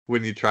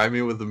when you try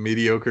me with a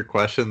mediocre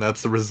question,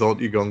 that's the result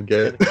you gonna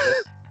get.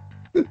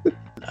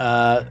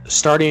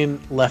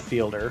 Starting left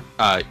fielder.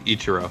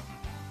 Ichiro.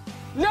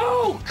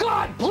 No!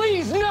 God,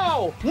 please,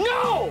 no!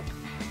 No!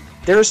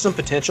 There is some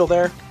potential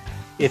there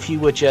if he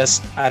would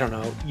just, I don't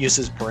know, use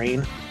his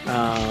brain.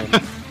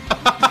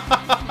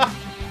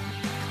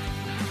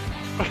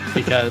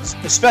 Because,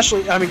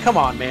 especially, I mean, come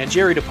on, man.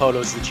 Jerry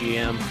Dipoto's the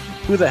GM.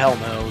 Who the hell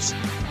knows?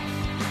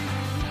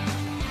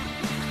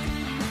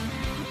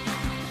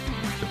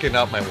 Looking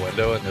out my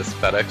window and this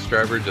FedEx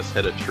driver just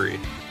hit a tree.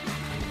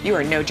 You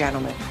are no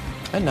gentleman.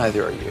 And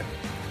neither are you.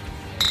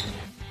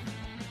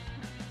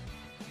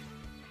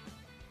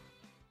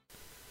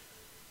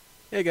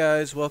 Hey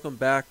guys, welcome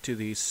back to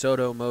the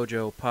Soto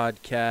Mojo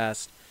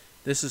podcast.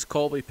 This is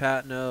Colby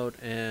Patnode,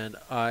 and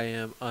I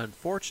am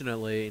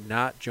unfortunately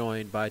not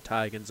joined by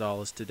Ty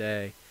Gonzalez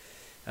today.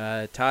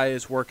 Ty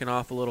is working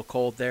off a little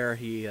cold there.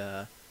 He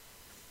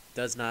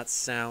does not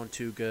sound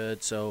too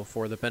good, so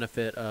for the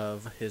benefit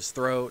of his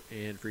throat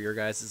and for your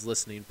guys'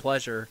 listening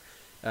pleasure,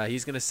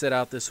 he's going to sit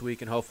out this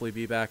week and hopefully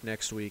be back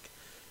next week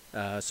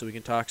so we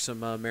can talk some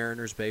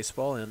Mariners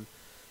baseball. And,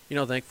 you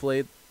know,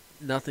 thankfully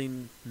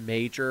nothing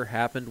major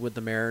happened with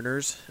the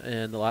Mariners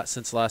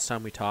since the last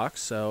time we talked,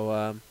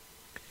 so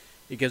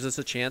it gives us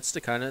a chance to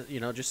kind of,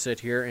 just sit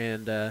here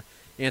and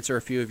answer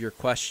a few of your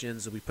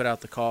questions. We put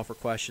out the call for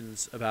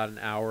questions about an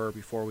hour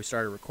before we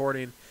started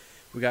recording.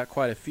 We got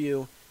quite a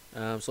few,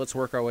 so let's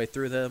work our way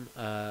through them.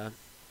 I'm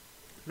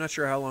not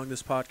sure how long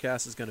this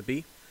podcast is going to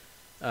be.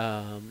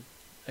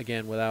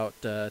 Again, without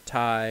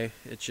Ty,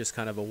 it's just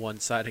kind of a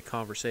one-sided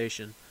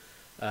conversation.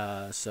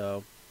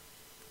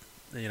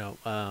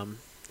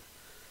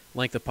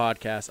 Length of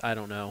podcast, I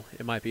don't know.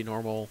 It might be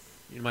normal.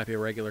 It might be a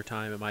regular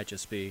time. It might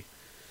just be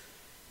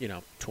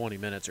 20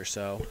 minutes or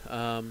so.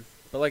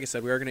 But like I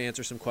said, we are going to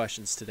answer some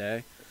questions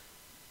today.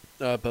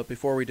 But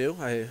before we do,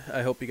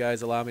 I hope you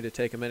guys allow me to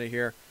take a minute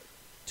here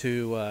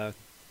to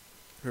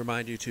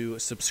remind you to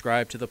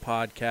subscribe to the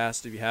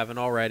podcast if you haven't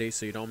already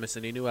so you don't miss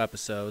any new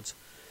episodes.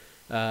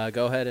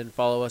 Go ahead and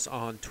follow us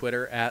on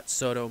Twitter at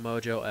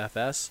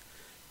SotoMojoFS.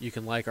 You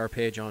can like our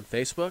page on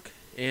Facebook.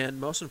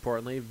 And most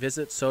importantly,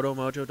 visit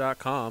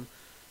SotoMojo.com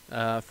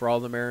for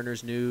all the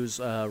Mariners news,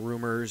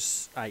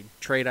 rumors,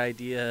 trade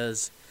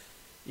ideas,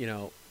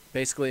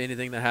 basically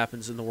anything that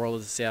happens in the world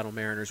of the Seattle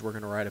Mariners, we're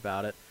going to write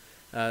about it.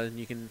 And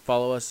you can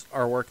follow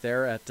our work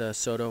there at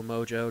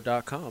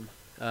SotoMojo.com.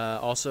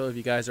 Also, if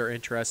you guys are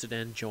interested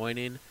in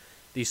joining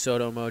the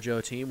Soto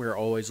Mojo team, we're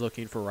always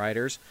looking for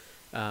writers.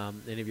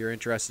 And if you're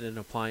interested in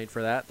applying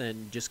for that,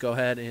 then just go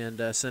ahead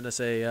and send us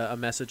a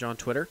message on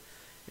Twitter,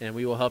 and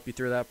we will help you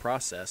through that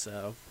process.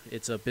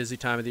 It's a busy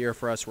time of the year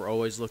for us. We're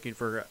always looking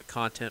for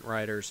content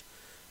writers.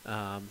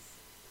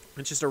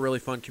 It's just a really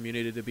fun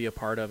community to be a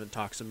part of and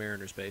talk some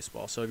Mariners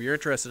baseball. So if you're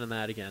interested in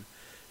that, again,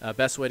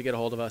 best way to get a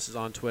hold of us is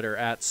on Twitter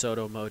at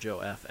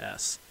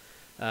SotoMojoFS.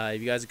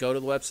 If you guys go to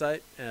the website,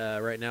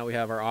 right now we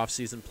have our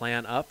off-season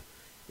plan up.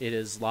 It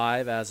is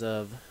live as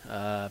of,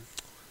 2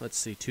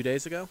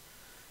 days ago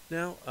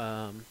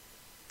now.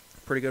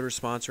 Pretty good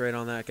response rate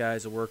on that,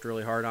 guys. I worked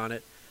really hard on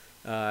it.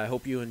 I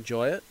hope you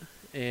enjoy it,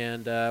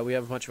 and we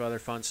have a bunch of other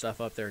fun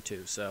stuff up there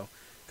too. So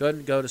go ahead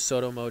and go to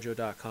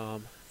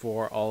SotoMojo.com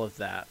for all of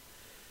that.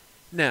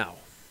 Now,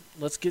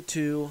 let's get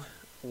to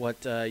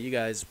what you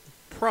guys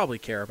probably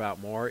care about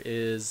more,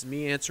 is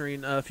me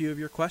answering a few of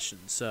your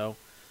questions. So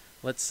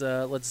let's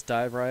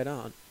dive right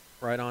on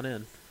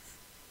in.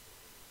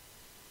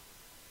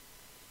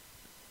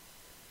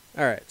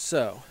 All right,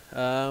 so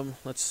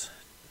let's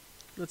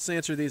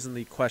answer these in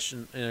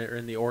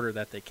the order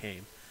that they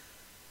came.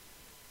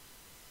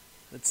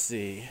 Let's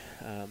see.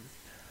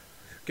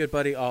 Good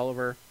buddy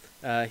Oliver,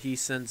 he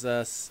sends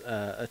us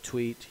a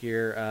tweet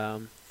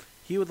here.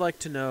 He would like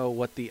to know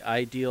what the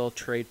ideal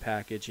trade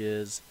package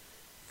is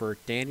for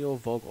Daniel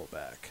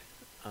Vogelbach.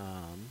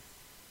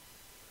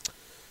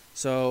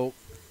 So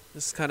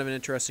this is kind of an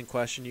interesting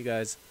question. You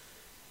guys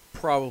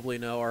probably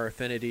know our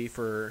affinity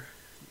for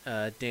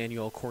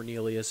Daniel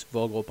Cornelius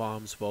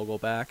Vogelbaum's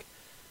Vogelbach.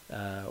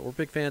 We're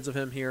big fans of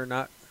him here.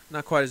 Not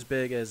quite as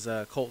big as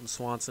Colton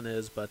Swanson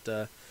is,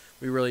 but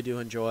we really do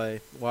enjoy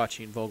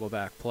watching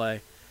Vogelbach play.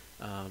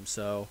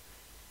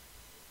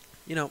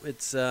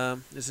 It's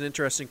an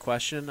interesting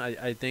question.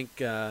 I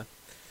think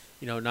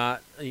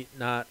not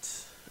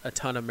a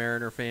ton of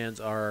Mariner fans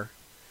are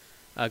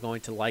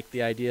going to like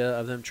the idea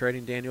of them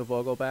trading Daniel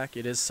Vogelbach.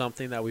 It is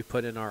something that we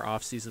put in our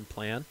off-season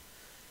plan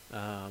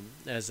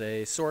as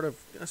a sort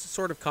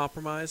of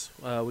compromise.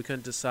 We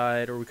couldn't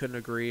decide, or we couldn't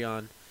agree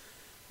on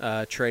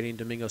trading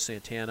Domingo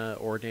Santana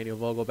or Daniel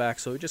Vogelbach,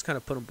 so we just kind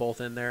of put them both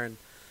in there and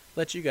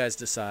let you guys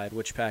decide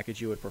which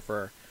package you would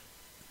prefer.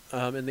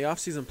 In the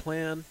off-season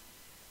plan,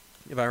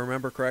 if I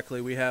remember correctly,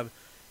 we have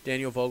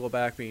Daniel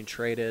Vogelbach being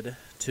traded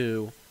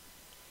to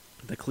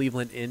the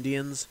Cleveland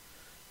Indians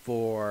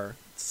for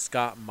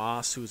Scott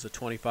Moss, who's a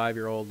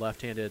 25-year-old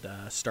left-handed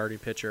starting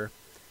pitcher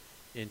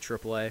in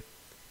AAA.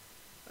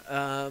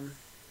 And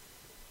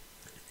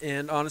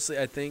honestly,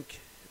 I think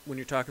when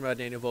you're talking about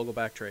Daniel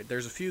Vogelbach trade,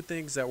 there's a few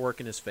things that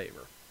work in his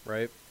favor,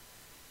 right?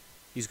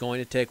 He's going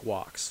to take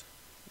walks.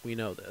 We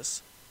know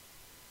this.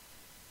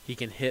 He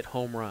can hit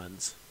home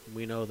runs.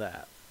 We know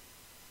that.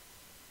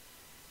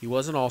 He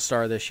was an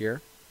all-star this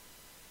year,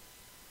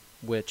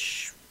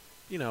 which,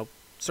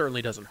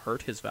 certainly doesn't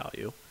hurt his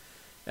value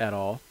at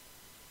all.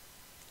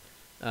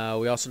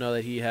 We also know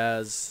that he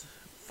has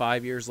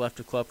 5 years left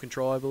of club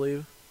control, I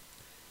believe.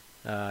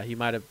 He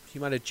might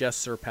have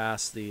just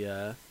surpassed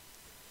the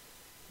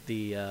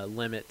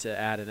limit to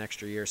add an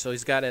extra year. So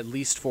he's got at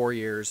least 4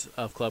 years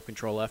of club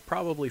control left,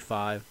 probably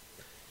 5.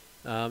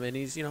 And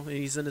he's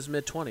in his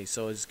mid-20s,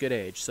 so it's good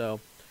age. So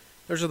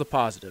those are the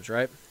positives,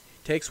 right?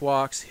 Takes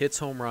walks, hits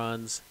home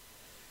runs,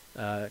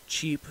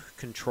 cheap,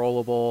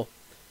 controllable,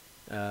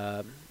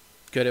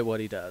 good at what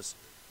he does.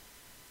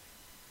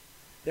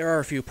 There are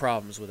a few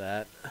problems with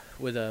that,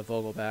 with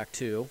Vogelbach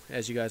too,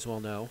 as you guys well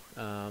know.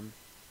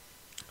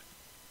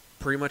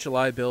 Pretty much a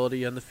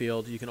liability on the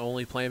field. You can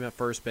only play him at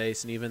first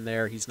base, and even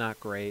there, he's not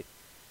great.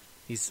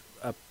 He's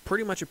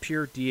pretty much a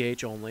pure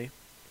DH only,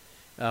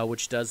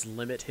 which does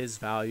limit his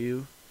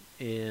value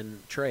in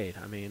trade.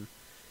 I mean,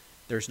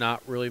 there's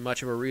not really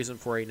much of a reason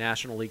for a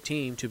National League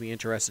team to be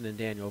interested in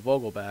Daniel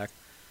Vogelbach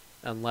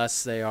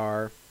unless they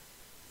are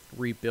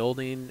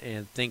rebuilding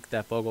and think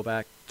that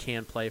Vogelbach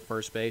can play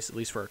first base at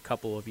least for a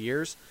couple of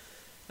years,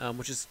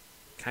 which is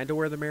kind of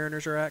where the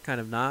Mariners are at,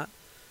 kind of not.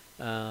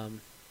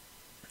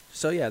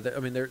 So, yeah,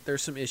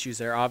 there's some issues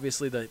there.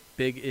 Obviously, the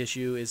big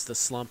issue is the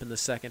slump in the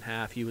second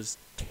half. He was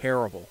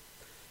terrible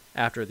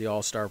after the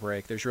All-Star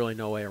break. There's really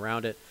no way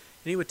around it,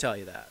 and he would tell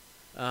you that.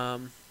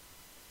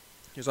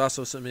 There's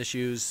also some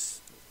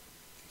issues.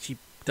 He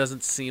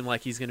doesn't seem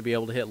like he's going to be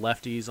able to hit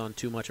lefties on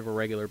too much of a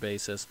regular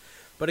basis.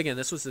 But again,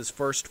 this was his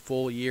first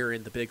full year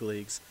in the big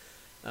leagues.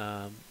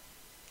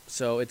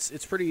 So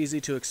it's pretty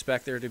easy to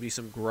expect there to be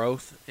some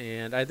growth,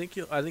 and I think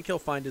he'll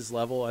find his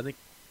level. I think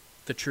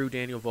the true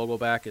Daniel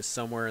Vogelbach is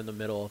somewhere in the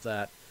middle of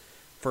that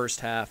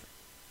first half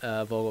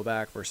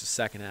Vogelbach versus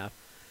second half.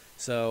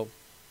 So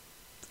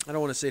I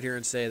don't want to sit here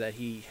and say that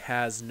he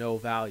has no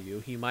value.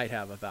 He might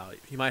have a value.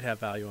 He might have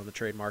value on the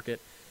trade market.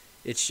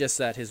 It's just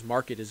that his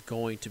market is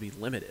going to be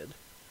limited.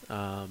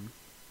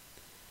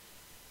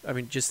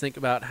 Just think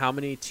about how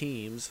many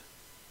teams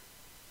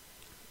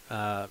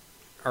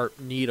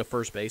need a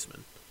first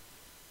baseman.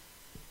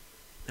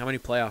 How many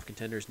playoff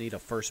contenders need a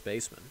first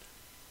baseman?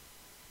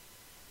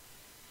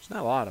 There's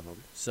not a lot of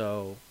them.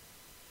 So,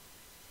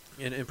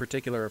 in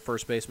particular, a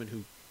first baseman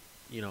who,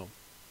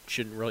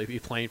 shouldn't really be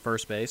playing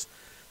first base.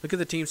 Look at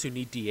the teams who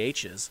need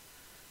DHs.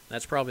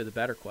 That's probably the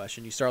better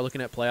question. You start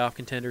looking at playoff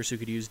contenders who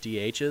could use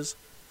DHs.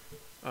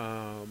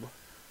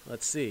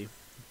 Let's see.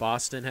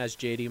 Boston has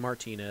J.D.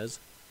 Martinez.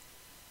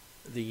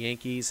 The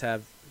Yankees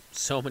have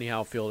so many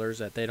outfielders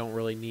that they don't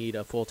really need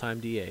a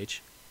full-time DH.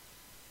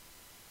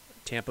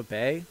 Tampa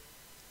Bay,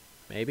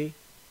 maybe.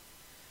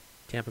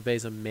 Tampa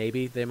Bay's a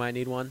maybe. They might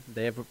need one.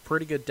 They have a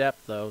pretty good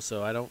depth though,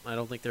 so I don't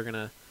think they're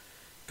gonna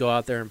go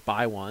out there and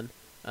buy one.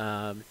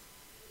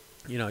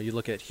 You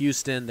look at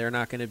Houston, they're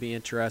not going to be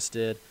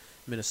interested.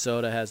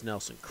 Minnesota has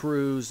Nelson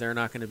Cruz, they're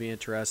not going to be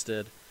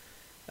interested.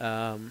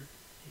 And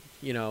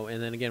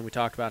then again, we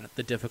talked about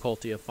the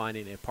difficulty of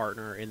finding a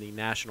partner in the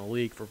National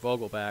League for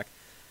Vogelbach.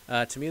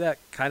 To me, that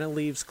kind of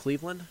leaves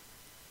Cleveland,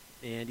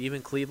 and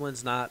even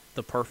Cleveland's not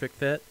the perfect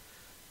fit.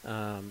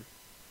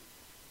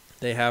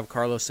 They have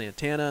Carlos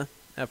Santana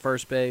at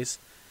first base.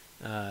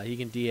 He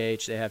can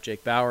DH. They have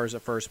Jake Bauers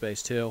at first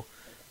base too.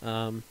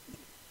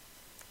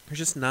 There's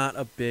just not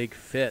a big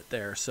fit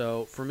there.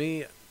 So for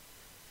me,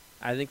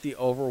 I think the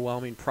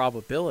overwhelming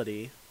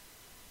probability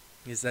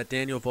is that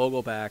Daniel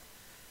Vogelbach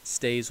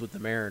stays with the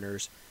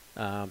Mariners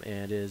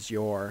and is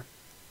your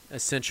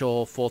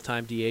essential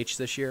full-time DH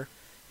this year.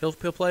 He'll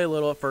play a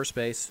little at first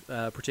base,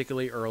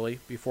 particularly early,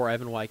 before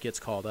Evan White gets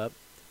called up.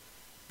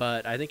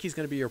 But I think he's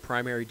going to be your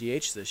primary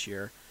DH this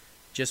year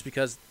just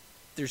because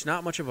there's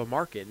not much of a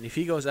market. And if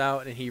he goes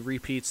out and he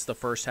repeats the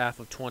first half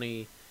of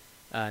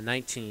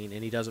 2019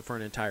 and he does it for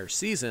an entire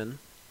season,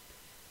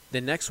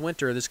 then next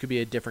winter this could be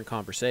a different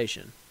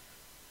conversation.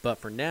 But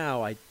for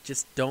now, I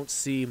just don't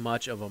see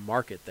much of a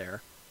market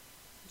there.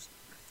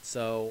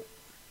 So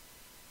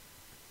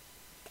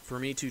for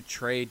me to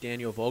trade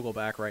Daniel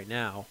Vogelbach right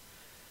now,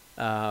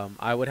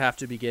 I would have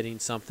to be getting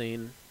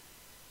something,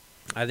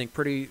 I think,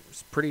 pretty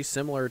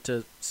similar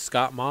to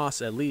Scott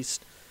Moss at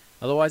least.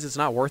 Otherwise, it's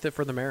not worth it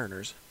for the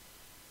Mariners.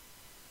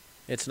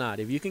 It's not.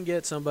 If you can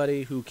get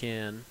somebody who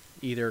can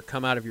either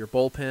come out of your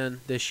bullpen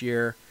this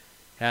year,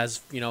 has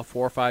 4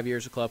 or 5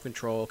 years of club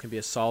control, can be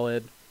a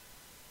solid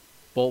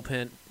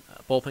bullpen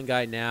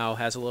guy now,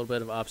 has a little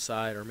bit of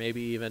upside, or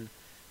maybe even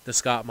the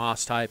Scott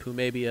Moss type, who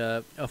may be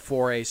a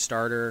 4A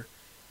starter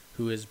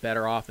who is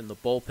better off in the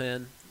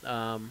bullpen.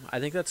 I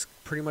think that's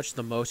pretty much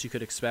the most you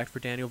could expect for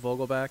Daniel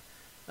Vogelbach.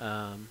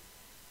 And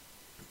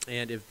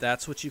if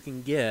that's what you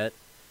can get,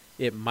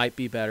 it might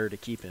be better to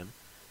keep him.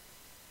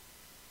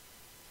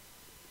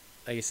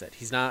 Like I said,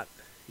 he's not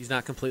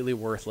completely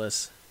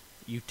worthless.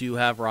 You do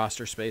have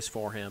roster space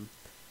for him.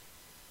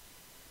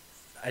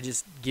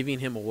 Giving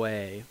him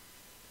away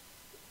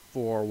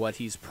for what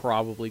he's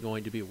probably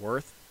going to be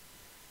worth,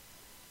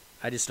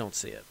 I just don't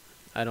see it.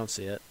 I don't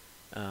see it.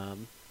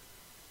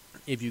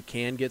 If you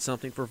can get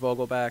something for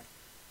Vogelback,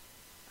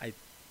 I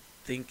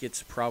think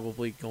it's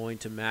probably going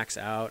to max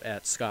out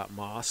at Scott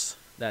Moss,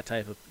 that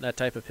type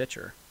of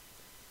pitcher.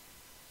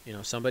 You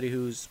know, somebody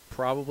who's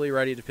probably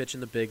ready to pitch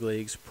in the big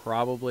leagues,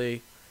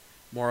 probably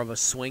more of a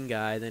swing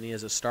guy than he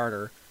is a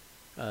starter,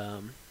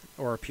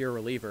 or a pure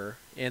reliever,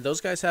 and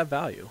those guys have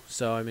value.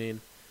 So I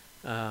mean,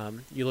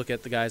 you look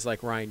at the guys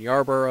like Ryan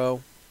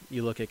Yarborough,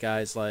 you look at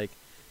guys like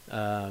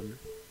Yanni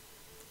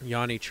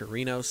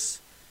Chirinos,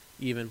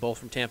 even both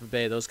from Tampa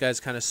Bay. Those guys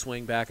kind of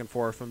swing back and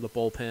forth from the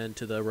bullpen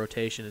to the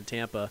rotation in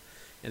Tampa,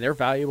 and they're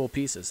valuable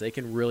pieces. They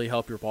can really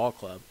help your ball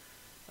club.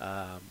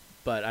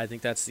 But I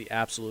think that's the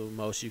absolute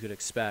most you could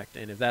expect.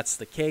 And if that's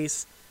the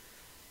case,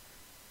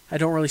 I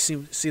don't really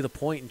see the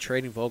point in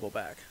trading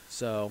Vogelback.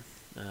 So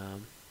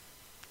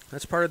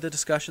that's part of the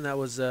discussion that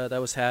was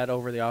had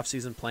over the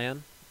offseason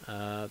plan.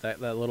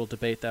 That little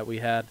debate that we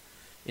had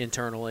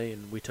internally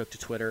and we took to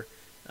Twitter.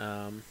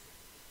 I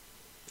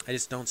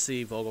just don't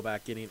see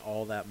Vogelback getting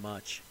all that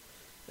much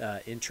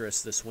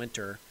interest this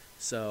winter.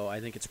 So I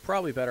think it's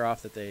probably better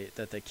off that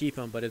they keep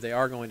him. But if they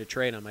are going to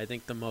trade him, I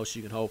think the most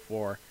you can hope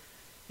for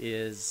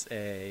is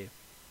a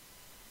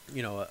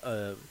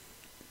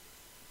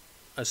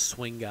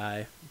swing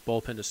guy,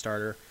 bullpen to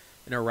starter,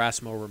 an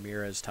Erasmo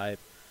Ramirez type,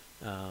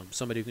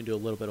 somebody who can do a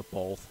little bit of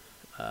both.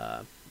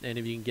 And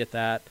if you can get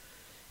that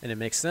and it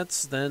makes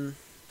sense, then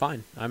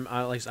fine. I'm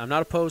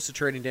not opposed to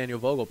trading Daniel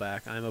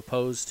Vogelback. I'm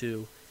opposed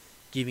to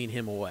giving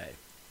him away,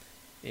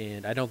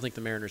 and I don't think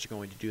the Mariners are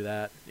going to do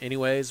that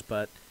anyways.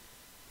 But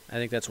I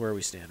think that's where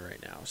we stand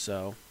right now.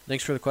 So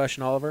thanks for the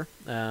question, Oliver.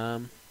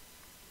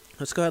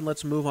 Let's go ahead and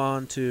let's move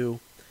on to,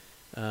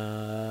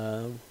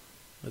 let's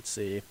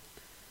see.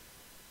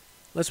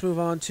 Let's move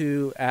on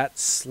to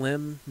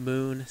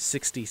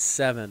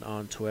 @SlimMoon67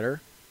 on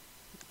Twitter.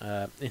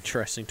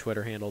 Interesting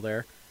Twitter handle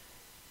there.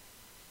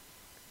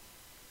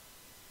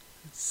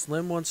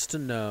 Slim wants to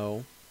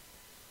know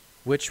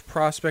which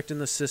prospects in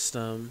the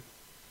system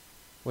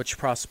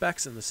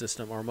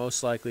are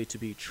most likely to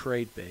be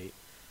trade bait.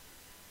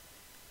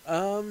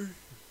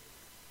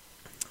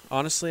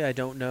 Honestly, I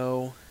don't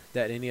know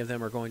that any of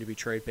them are going to be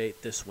trade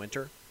bait this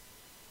winter.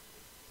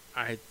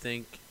 I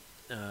think,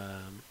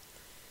 the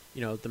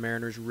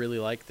Mariners really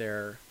like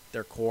their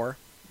core,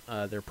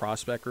 their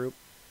prospect group.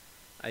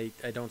 I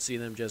don't see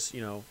them just,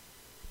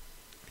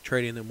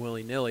 trading them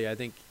willy-nilly. I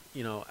think,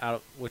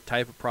 what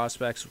type of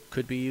prospects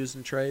could be used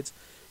in trades.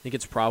 I think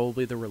it's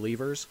probably the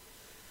relievers.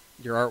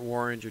 Your Art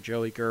Warrens, your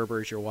Joey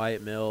Gerbers, your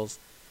Wyatt Mills,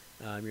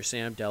 your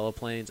Sam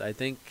Delaplanes. I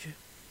think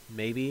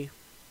maybe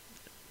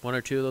one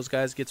or two of those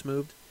guys gets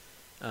moved.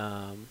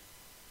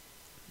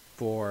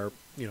 For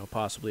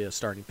possibly a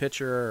starting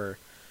pitcher or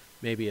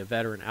maybe a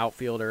veteran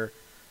outfielder,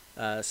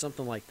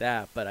 something like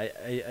that. But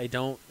I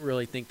don't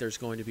really think there's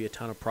going to be a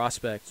ton of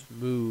prospects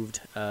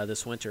moved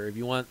this winter. If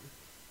you want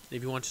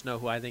to know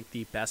who I think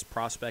the best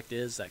prospect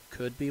is that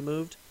could be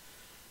moved,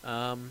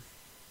 I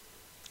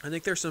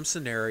think there's some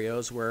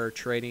scenarios where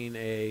trading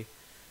there's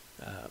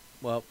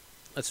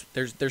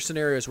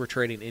scenarios where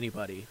trading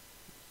anybody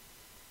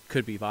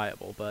could be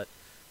viable, but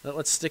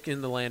let's stick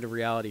in the land of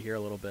reality here a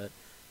little bit.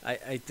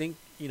 I think,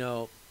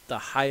 the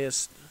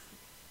highest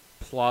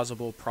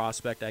plausible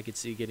prospect I could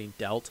see getting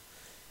dealt,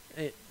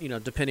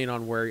 depending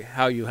on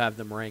how you have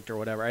them ranked or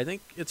whatever, I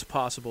think it's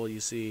possible you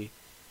see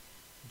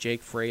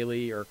Jake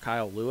Fraley or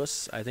Kyle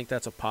Lewis. I think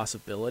that's a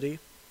possibility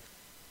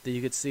that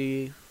you could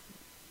see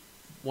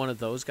one of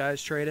those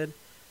guys traded.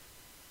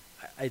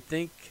 I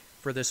think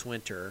for this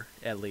winter,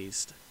 at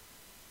least,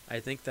 I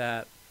think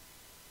that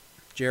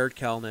Jared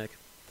Kelenic,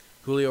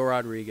 Julio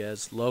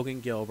Rodriguez,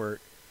 Logan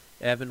Gilbert,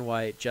 Evan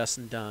White,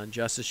 Justin Dunn,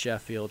 Justice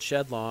Sheffield,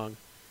 Shed Long,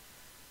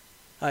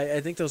 I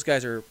think those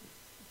guys are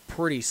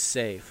pretty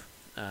safe.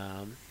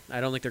 I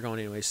don't think they're going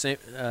anywhere.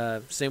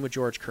 Same with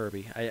George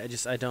Kirby.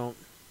 I don't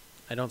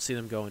see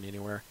them going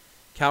anywhere.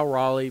 Cal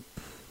Raleigh,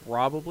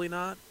 probably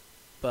not,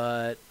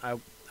 but I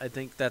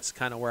think that's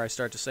kind of where I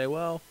start to say,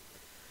 well,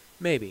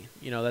 maybe.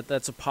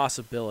 That's a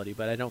possibility,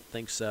 but I don't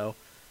think so.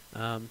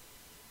 I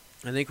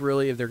think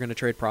really if they're going to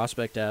trade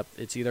prospect depth,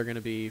 it's either going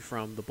to be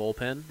from the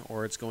bullpen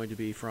or it's going to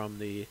be from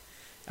the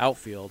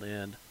outfield.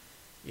 And,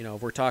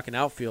 if we're talking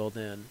outfield,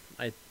 then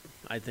I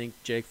think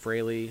Jake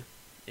Fraley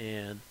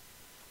and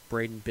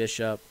Braden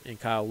Bishop and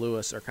Kyle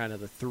Lewis are kind of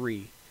the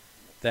three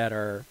that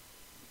are,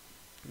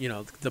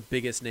 the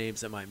biggest names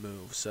that might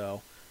move.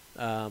 So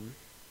I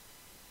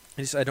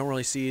don't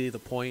really see the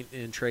point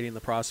in trading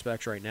the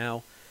prospects right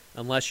now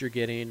unless you're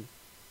getting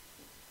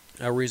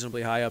a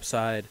reasonably high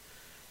upside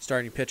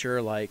starting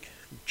pitcher like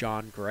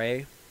John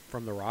Gray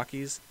from the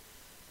Rockies.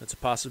 That's a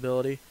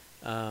possibility.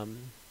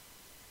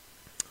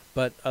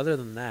 But other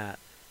than that,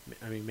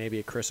 maybe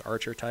a Chris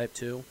Archer type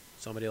too,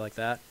 somebody like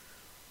that.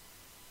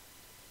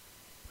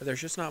 But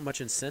there's just not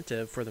much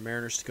incentive for the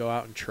Mariners to go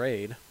out and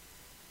trade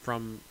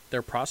from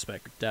their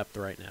prospect depth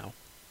right now.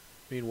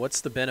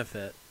 What's the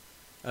benefit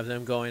of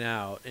them going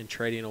out and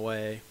trading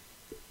away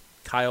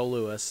Kyle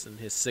Lewis and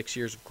his 6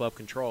 years of club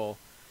control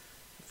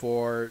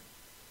for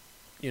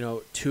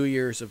 2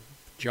 years of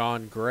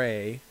John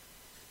Gray,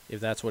 if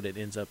that's what it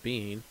ends up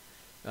being,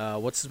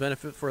 what's the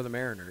benefit for the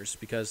Mariners?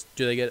 Because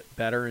do they get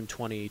better in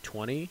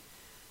 2020?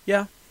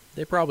 Yeah,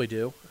 they probably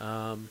do.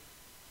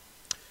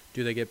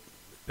 Do they get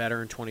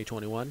better in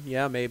 2021?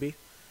 Yeah, maybe.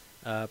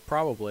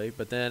 Probably.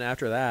 But then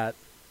after that,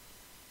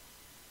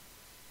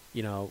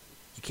 you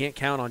can't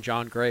count on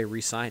John Gray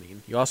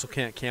re-signing. You also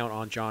can't count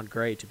on John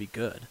Gray to be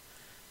good.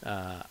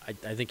 I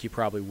think he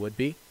probably would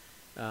be.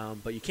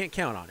 But you can't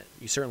count on it.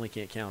 You certainly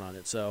can't count on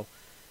it. So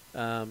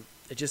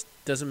it just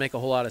doesn't make a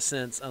whole lot of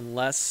sense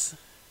unless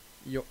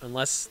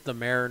the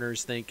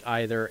Mariners think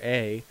either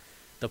A,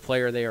 the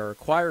player they are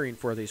acquiring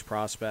for these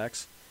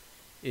prospects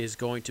is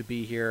going to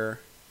be here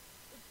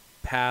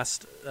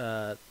past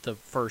the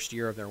first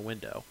year of their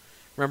window.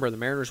 Remember, the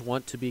Mariners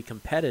want to be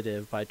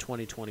competitive by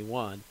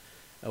 2021,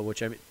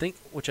 which I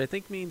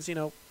think means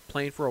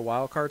playing for a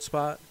wild card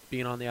spot,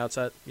 being on the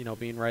outside,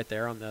 being right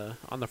there on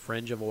the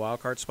fringe of a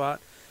wild card spot.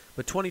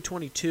 But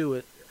 2022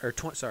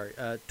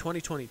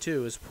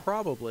 is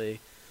probably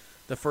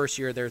the first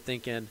year they're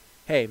thinking,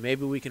 hey,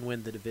 maybe we can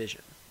win the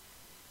division.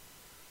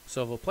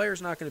 So if a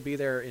player's not going to be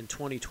there in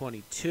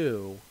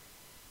 2022,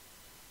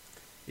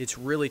 it's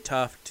really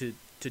tough to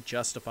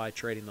justify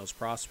trading those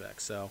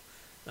prospects. So,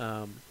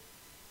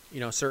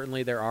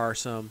 certainly there are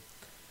some,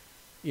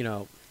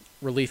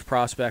 relief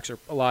prospects are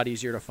a lot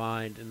easier to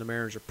find, and the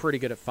Mariners are pretty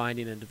good at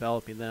finding and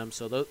developing them.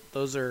 So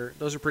those are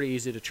pretty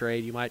easy to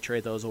trade. You might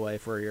trade those away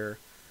for your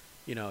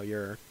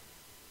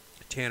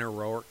Tanner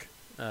Roark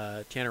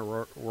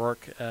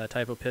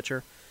type of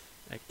pitcher.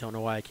 I don't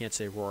know why I can't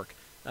say Rourke,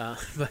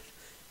 but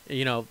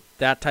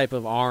that type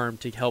of arm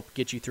to help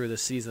get you through the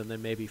season,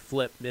 then maybe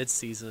flip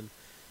mid-season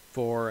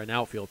for an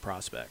outfield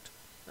prospect.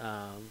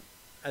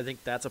 I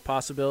think that's a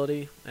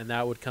possibility, and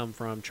that would come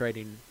from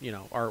trading,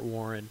 Art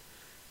Warren,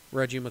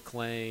 Reggie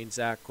McClain,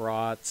 Zach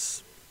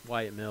Grotz,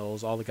 Wyatt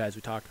Mills, all the guys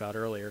we talked about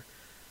earlier.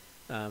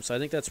 So I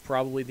think that's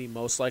probably the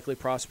most likely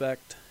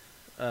prospect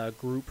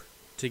group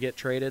to get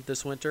traded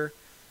this winter.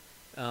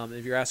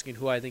 If you're asking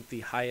who I think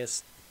the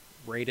highest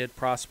rated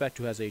prospect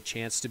who has a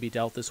chance to be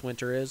dealt this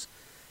winter is,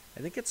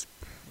 I think it's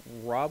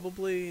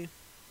probably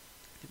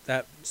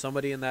that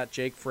somebody in that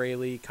Jake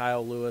Fraley,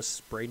 Kyle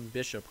Lewis, Braden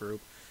Bishop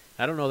group.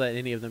 I don't know that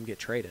any of them get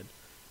traded.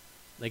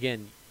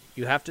 Again,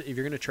 you have to, if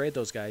you're going to trade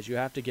those guys, you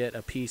have to get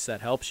a piece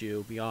that helps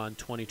you beyond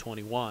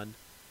 2021,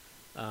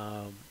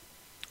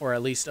 or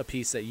at least a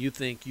piece that you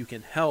think you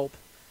can help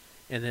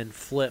and then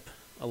flip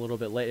a little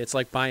bit later. It's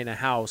like buying a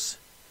house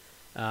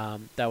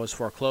that was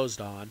foreclosed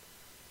on,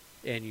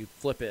 and you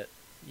flip it.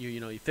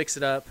 You fix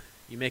it up,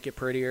 you make it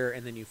prettier,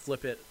 and then you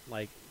flip it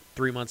like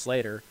 3 months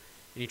later,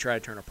 and you try to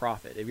turn a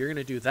profit. If you're going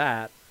to do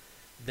that,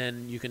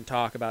 then you can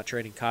talk about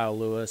trading Kyle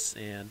Lewis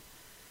and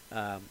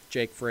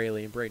Jake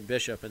Fraley and Braden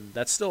Bishop, and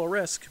that's still a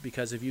risk,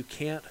 because if you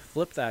can't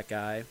flip that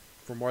guy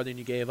for more than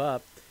you gave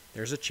up,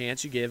 there's a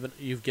chance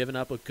you've given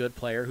up a good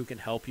player who can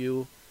help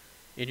you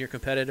in your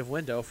competitive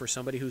window for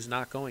somebody who's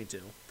not going to.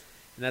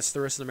 And that's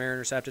the risk the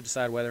Mariners have to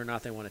decide whether or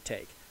not they want to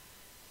take.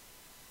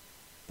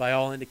 By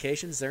all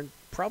indications, they're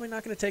probably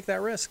not going to take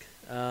that risk.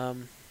 I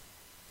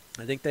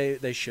think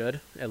they should,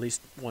 at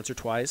least once or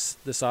twice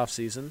this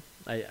offseason.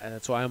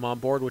 That's why I'm on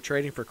board with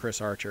trading for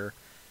Chris Archer.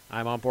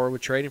 I'm on board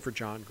with trading for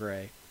John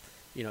Gray.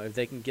 If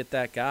they can get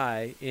that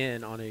guy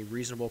in on a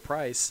reasonable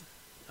price,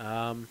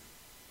 then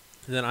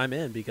I'm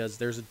in, because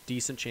there's a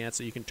decent chance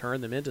that you can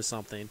turn them into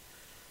something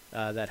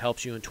that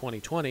helps you in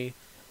 2020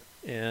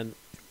 and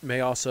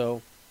may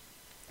also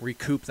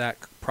recoup that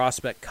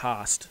prospect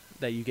cost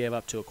that you gave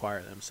up to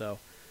acquire them. So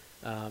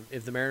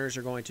if the Mariners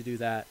are going to do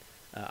that,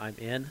 I'm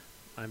in.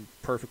 I'm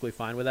perfectly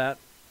fine with that.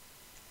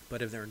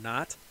 But if they're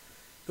not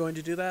going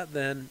to do that,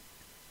 then,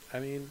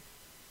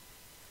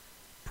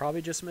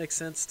 probably just makes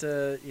sense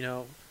to,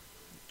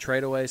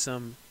 trade away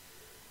some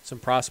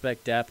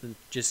prospect depth and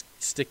just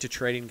stick to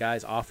trading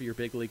guys off of your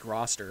big league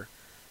roster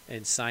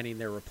and signing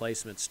their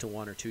replacements to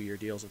 1 or 2 year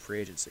deals in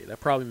free agency. That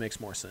probably makes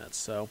more sense.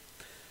 So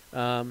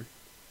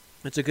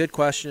it's a good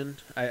question,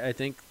 I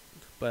think,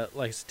 but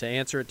like to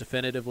answer it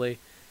definitively,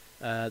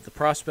 the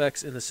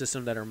prospects in the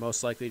system that are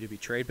most likely to be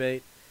trade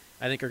bait,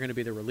 I think, are going to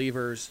be the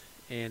relievers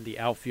and the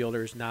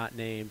outfielders not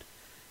named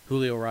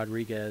Julio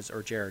Rodriguez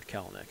or Jared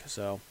Kelenic.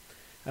 So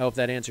I hope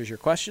that answers your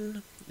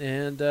question,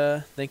 and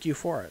thank you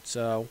for it.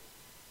 So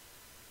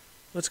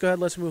let's go ahead.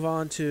 Let's move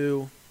on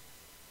to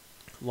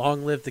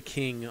Long Live the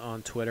King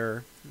on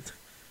Twitter.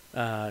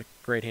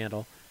 Great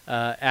handle.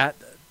 At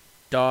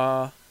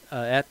Dawes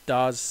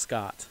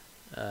Scott.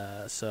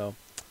 So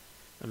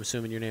I'm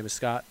assuming your name is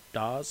Scott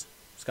Dawes.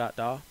 Scott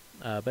Daw.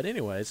 But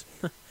anyways,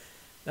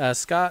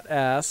 Scott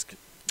asked,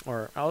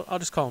 or I'll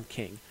just call him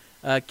King.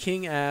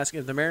 King asked,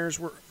 if the Mariners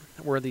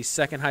were the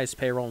second highest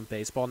payroll in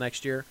baseball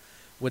next year,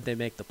 would they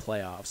make the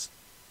playoffs?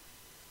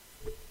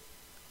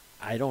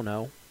 I don't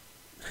know.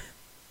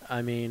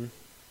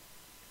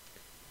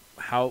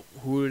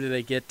 Who do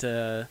they get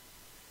to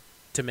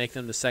make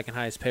them the second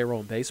highest payroll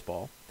in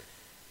baseball?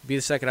 Be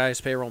the second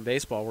highest payroll in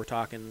baseball, we're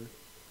talking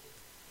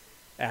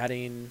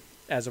adding,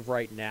 as of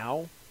right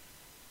now,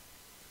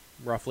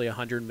 roughly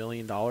 $100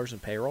 million in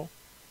payroll.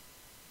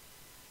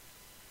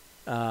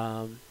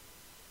 So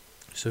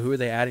who are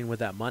they adding with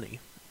that money?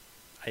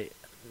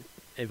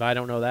 If I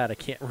don't know that, I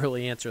can't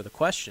really answer the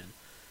question.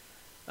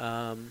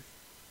 I'm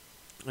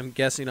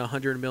guessing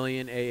 $100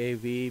 million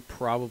AAV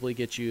probably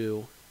gets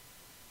you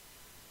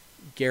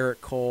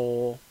Garrett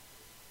Cole,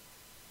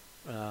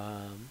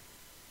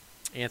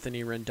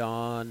 Anthony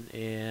Rendon,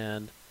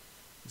 and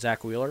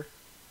Zach Wheeler,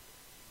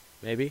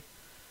 maybe.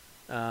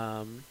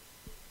 And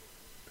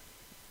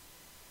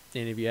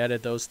if you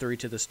added those three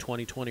to this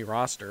 2020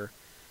 roster,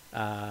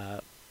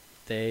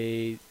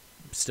 they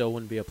still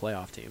wouldn't be a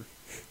playoff team.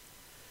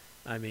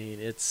 I mean,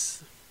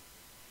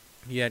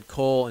 you had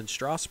Cole and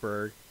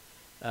Strasburg,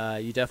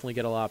 you definitely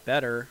get a lot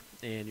better,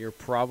 and you're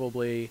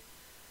probably,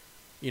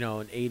 an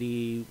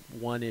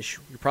 81-ish.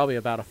 You're probably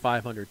about a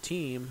 500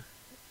 team,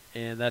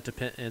 and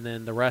and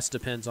then the rest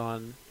depends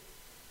on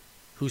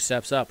who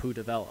steps up, who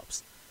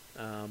develops.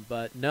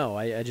 But no,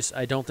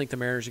 I don't think the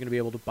Mariners are going to be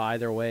able to buy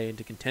their way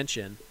into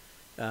contention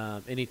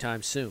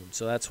anytime soon.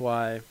 So that's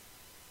why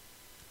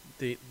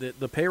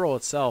the payroll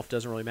itself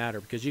doesn't really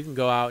matter, because you can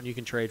go out and you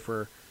can trade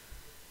for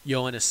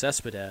Yoenis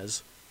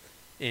Cespedes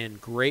and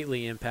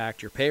greatly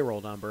impact your payroll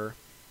number,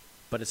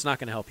 but it's not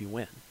going to help you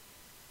win,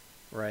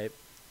 right?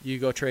 You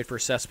go trade for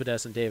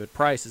Cespedes and David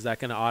Price, is that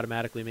going to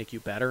automatically make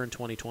you better in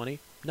 2020?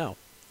 No,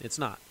 it's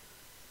not.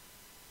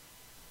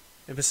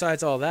 And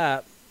besides all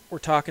that, we're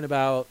talking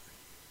about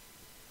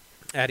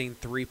adding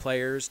 3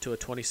 players to a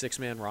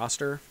 26-man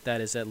roster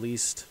that is at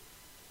least,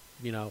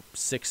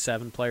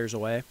 6-7 players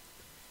away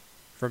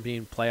from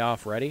being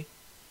playoff ready,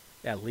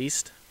 at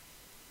least.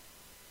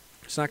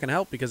 It's not going to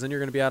help, because then you're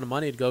going to be out of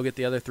money to go get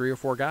the other 3 or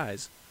 4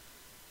 guys.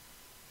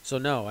 So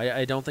no,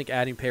 I don't think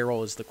adding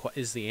payroll is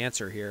the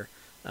answer here,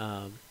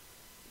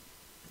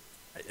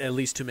 at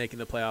least to making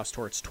the playoffs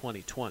towards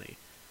 2020.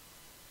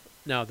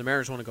 Now, if the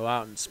Mariners want to go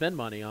out and spend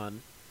money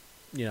on,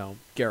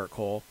 Garrett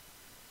Cole,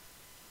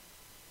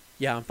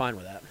 yeah, I'm fine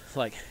with that.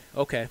 Like,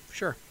 okay,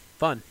 sure,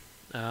 fun.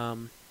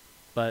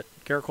 But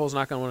Garrett Cole's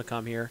not going to want to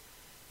come here.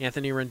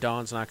 Anthony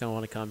Rendon's not going to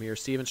want to come here.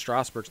 Steven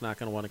Strasburg's not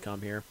going to want to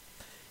come here.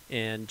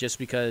 And just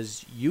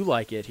because you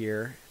like it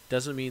here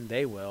doesn't mean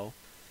they will.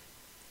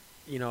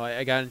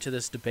 I got into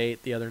this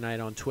debate the other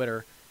night on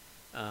Twitter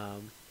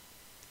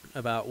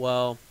about,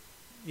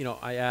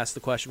 I asked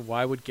the question,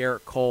 why would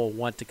Garrett Cole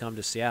want to come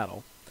to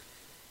Seattle?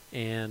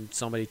 And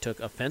somebody took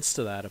offense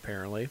to that,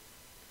 apparently.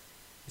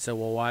 He said,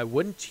 well, why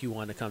wouldn't he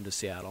want to come to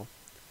Seattle?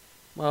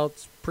 Well,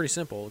 it's pretty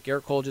simple.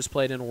 Garrett Cole just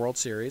played in a World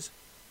Series,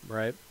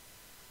 right?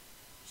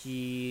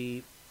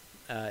 He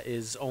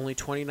is only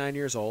 29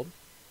 years old,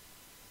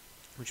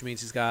 which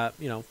means he's got,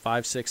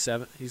 5, 6,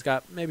 7. He's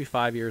got maybe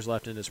 5 years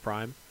left in his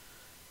prime.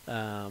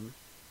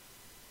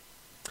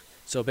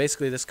 So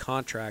basically this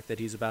contract that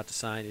he's about to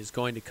sign is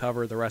going to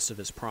cover the rest of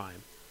his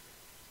prime.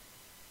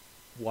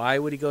 Why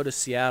would he go to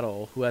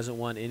Seattle, who hasn't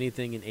won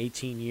anything in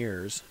 18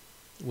 years,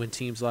 when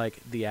teams like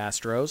the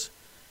Astros,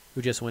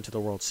 who just went to the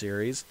World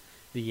Series,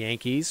 the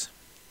Yankees,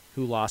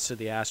 who lost to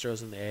the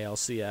Astros in the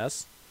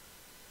ALCS,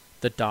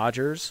 the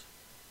Dodgers,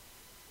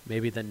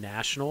 maybe the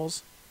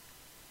Nationals,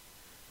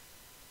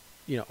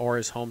 or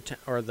his hometown,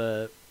 or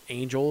the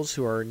Angels,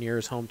 who are near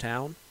his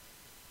hometown.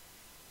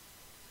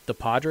 The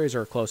Padres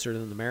are closer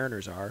than the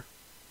Mariners are.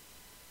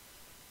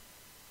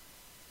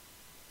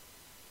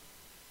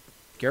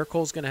 Garrett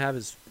Cole's going to have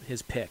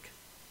his pick.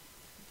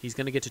 He's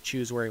going to get to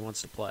choose where he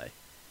wants to play.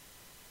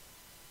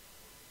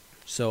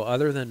 So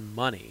other than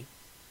money,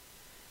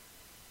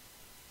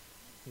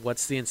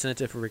 what's the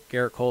incentive for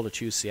Garrett Cole to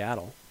choose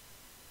Seattle?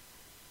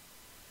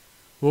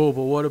 Oh,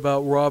 but what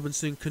about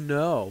Robinson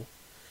Cano?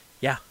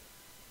 Yeah,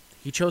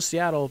 he chose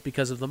Seattle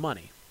because of the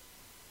money.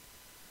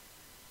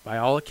 By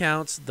all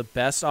accounts, the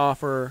best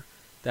offer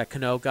that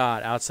Cano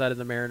got outside of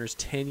the Mariners'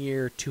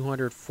 10-year,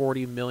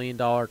 $240 million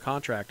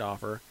contract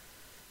offer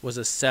was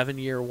a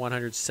 7-year,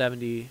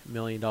 $170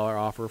 million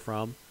offer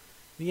from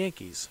the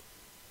Yankees.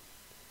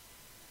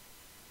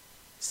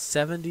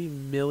 $70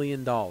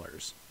 million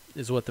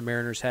is what the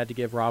Mariners had to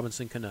give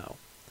Robinson Cano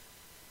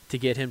to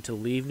get him to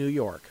leave New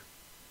York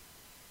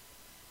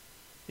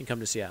and come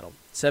to Seattle.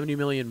 $70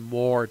 million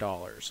more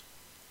dollars.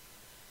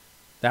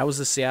 That was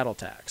the Seattle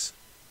tax.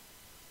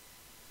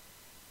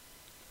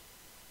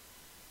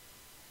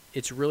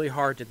 It's really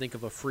hard to think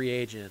of a free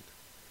agent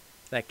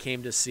that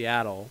came to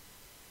Seattle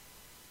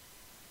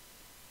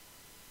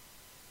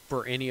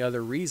for any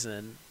other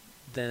reason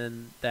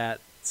than that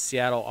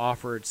Seattle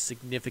offered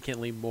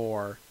significantly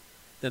more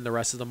than the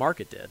rest of the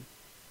market did.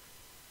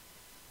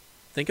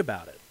 Think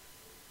about it.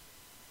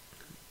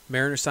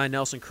 Mariners signed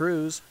Nelson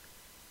Cruz,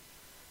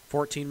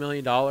 $14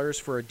 million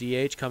for a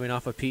DH coming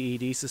off a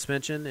PED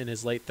suspension in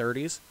his late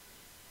 30s,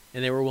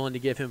 and they were willing to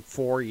give him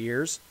 4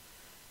 years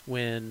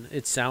when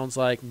it sounds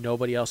like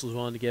nobody else was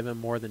willing to give him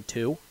more than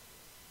 2.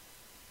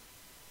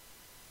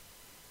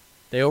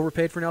 They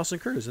overpaid for Nelson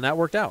Cruz, and that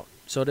worked out.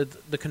 So did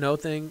the Cano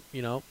thing.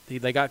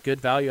 They got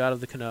good value out of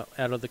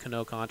the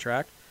Cano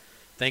contract.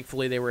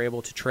 Thankfully, they were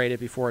able to trade it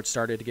before it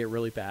started to get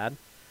really bad.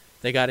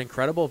 They got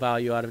incredible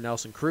value out of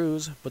Nelson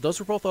Cruz, but those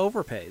were both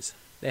overpays.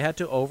 They had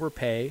to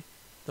overpay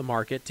the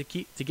market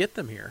to get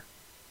them here.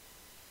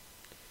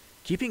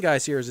 Keeping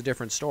guys here is a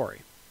different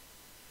story.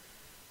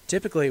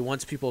 Typically,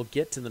 once people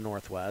get to the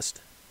Northwest,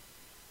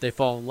 they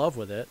fall in love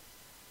with it.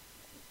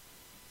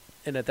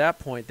 And at that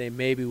point, they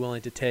may be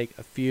willing to take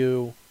a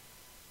few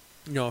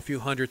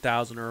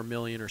 $100,000 or $1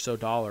 million or so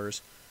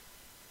dollars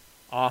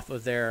off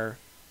of their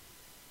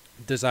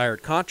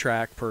desired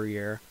contract per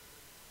year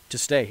to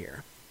stay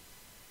here.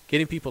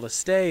 Getting people to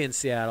stay in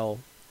Seattle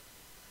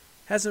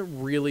hasn't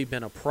really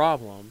been a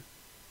problem.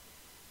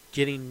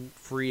 Getting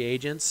free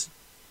agents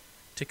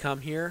to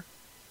come here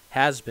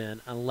has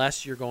been,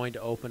 unless you're going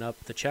to open up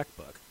the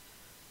checkbook.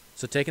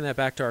 So taking that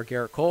back to our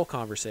Garrett Cole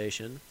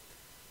conversation,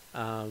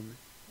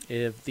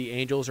 if the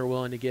Angels are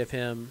willing to give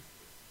him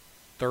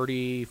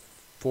 $34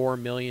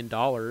 million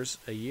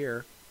a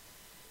year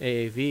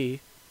AAV,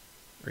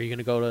 are you going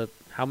to go to,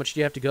 how much do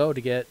you have to go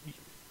to get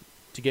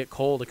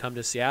Cole to come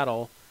to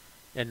Seattle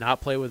and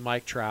not play with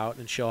Mike Trout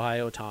and Shohei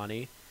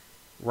Ohtani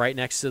right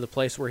next to the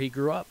place where he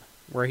grew up,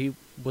 where he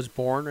was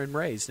born and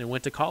raised and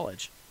went to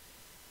college?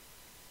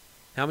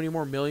 How many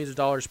more millions of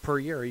dollars per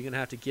year are you going to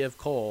have to give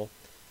Cole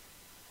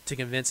to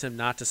convince him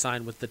not to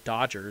sign with the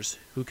Dodgers,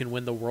 who can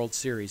win the World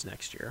Series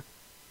next year?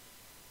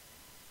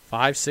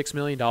 $5-6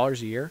 million a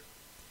year?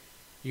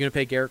 You're going to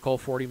pay Garrett Cole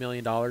 $40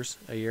 million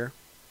a year?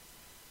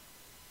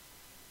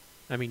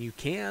 I mean, you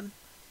can.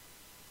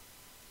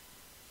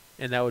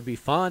 And that would be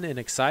fun and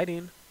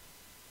exciting.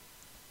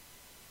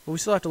 But we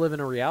still have to live in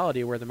a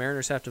reality where the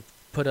Mariners have to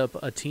put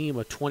up a team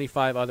of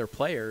 25 other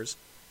players,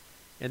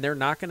 and they're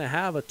not going to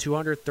have a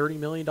 $230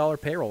 million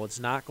payroll. It's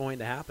not going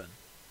to happen.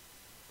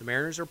 The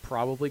Mariners are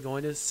probably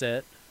going to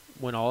sit,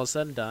 when all is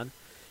said and done,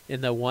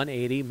 in the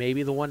 180,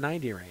 maybe the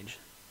 190 range.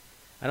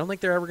 I don't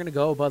think they're ever going to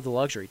go above the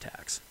luxury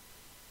tax.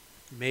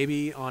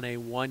 Maybe on a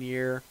 1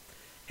 year,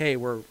 hey,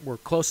 we're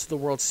close to the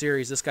World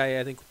Series. This guy,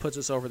 I think, puts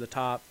us over the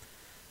top.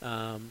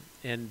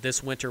 And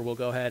this winter we'll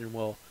go ahead and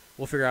we'll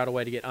figure out a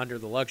way to get under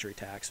the luxury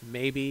tax.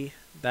 Maybe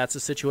that's a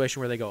situation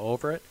where they go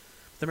over it.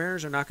 But the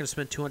Mariners are not going to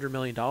spend $200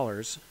 million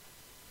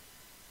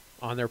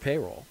on their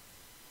payroll.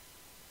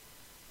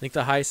 I think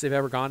the highest they've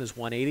ever gone is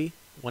 180,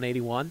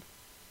 181.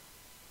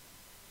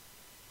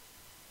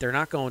 They're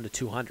not going to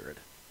 200,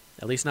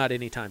 at least not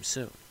anytime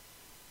soon.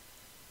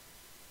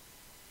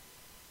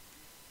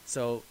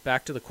 So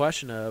back to the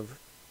question of,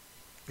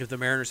 if the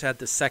Mariners had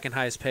the second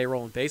highest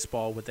payroll in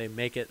baseball, would they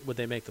make it? Would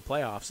they make the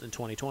playoffs in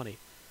 2020?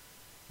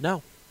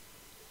 No.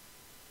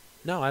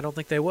 No, I don't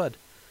think they would.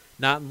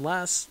 Not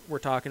unless we're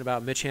talking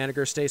about Mitch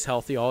Haniger stays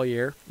healthy all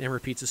year and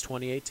repeats his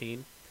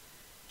 2018.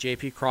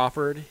 J.P.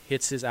 Crawford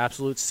hits his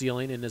absolute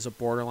ceiling and is a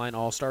borderline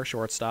all-star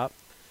shortstop.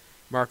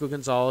 Marco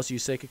Gonzalez,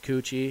 Yusei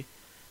Kikuchi,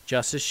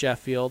 Justice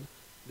Sheffield,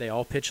 they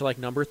all pitch like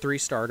number 3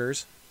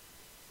 starters.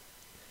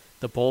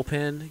 The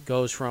bullpen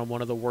goes from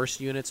one of the worst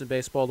units in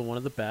baseball to one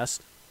of the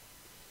best.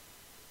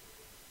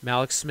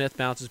 Malik Smith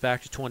bounces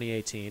back to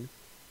 2018.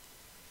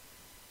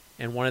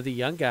 And one of the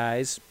young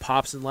guys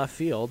pops in left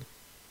field.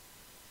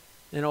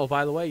 And, oh,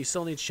 by the way, you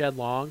still need Shed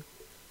Long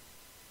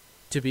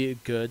to be a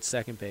good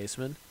second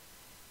baseman.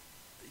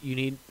 You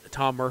need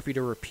Tom Murphy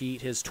to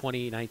repeat his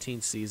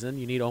 2019 season.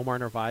 You need Omar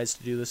Narvaez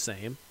to do the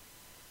same.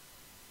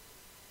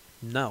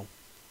 No.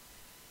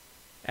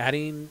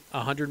 Adding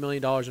 $100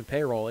 million in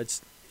payroll,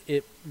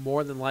 it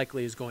more than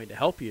likely is going to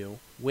help you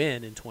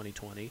win in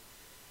 2020.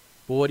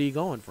 But what are you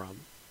going from?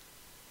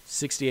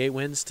 68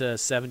 wins to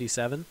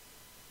 77?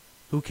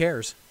 Who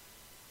cares?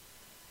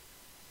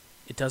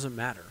 It doesn't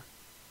matter.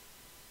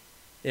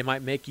 It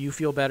might make you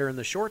feel better in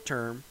the short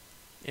term,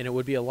 and it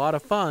would be a lot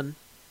of fun,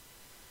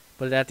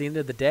 but at the end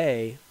of the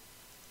day,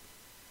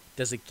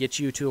 does it get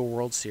you to a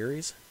World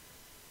Series?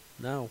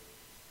 No.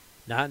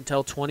 Not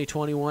until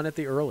 2021 at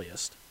the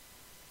earliest.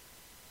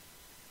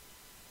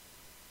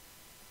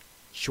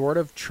 Short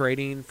of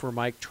trading for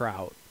Mike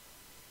Trout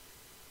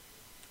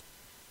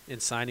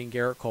and signing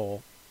Garrett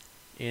Cole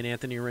and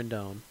Anthony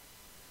Rendon,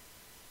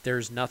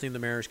 there's nothing the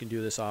Mariners can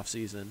do this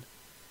offseason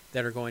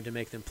that are going to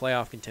make them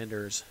playoff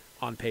contenders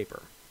on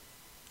paper.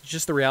 It's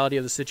just the reality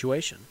of the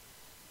situation.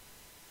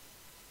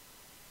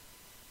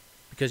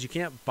 Because you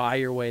can't buy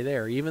your way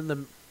there. Even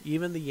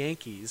the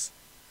Yankees,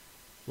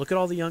 look at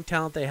all the young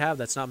talent they have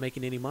that's not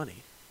making any money.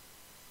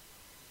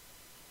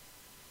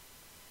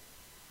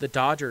 The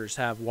Dodgers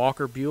have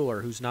Walker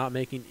Buehler, who's not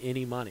making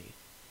any money.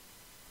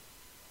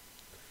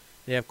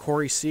 They have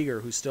Corey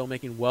Seager, who's still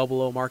making well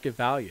below market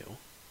value.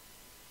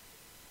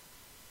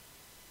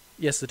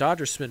 Yes, the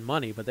Dodgers spend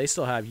money, but they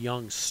still have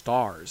young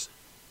stars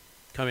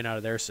coming out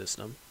of their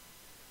system.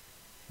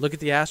 Look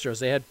at the Astros.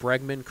 They had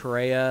Bregman,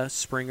 Correa,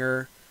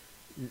 Springer,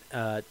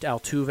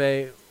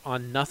 Altuve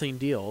on nothing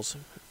deals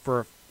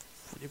for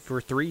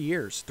 3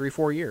 years,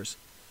 4 years.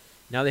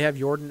 Now they have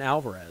Yordan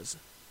Alvarez.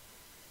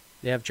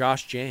 They have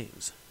Josh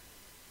James,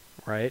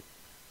 right?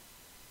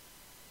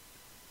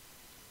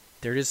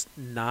 They're just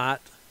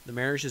not, the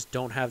Mariners just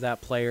don't have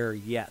that player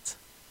yet.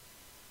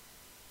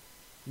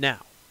 Now,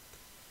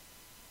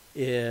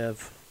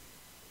 if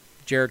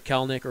Jared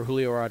Kelenic or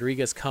Julio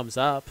Rodriguez comes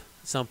up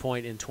at some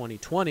point in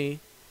 2020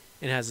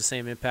 and has the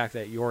same impact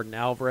that Jordan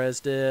Alvarez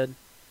did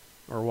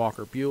or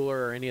Walker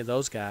Buehler or any of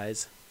those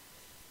guys,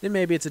 then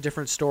maybe it's a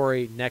different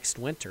story next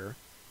winter.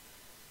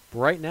 But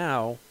right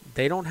now,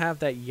 they don't have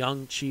that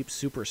young, cheap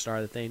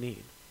superstar that they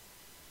need.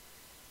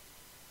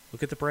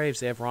 Look at the Braves.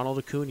 They have Ronald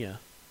Acuna,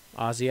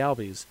 Ozzie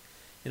Albies.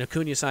 And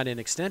Acuna signed an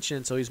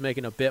extension, so he's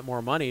making a bit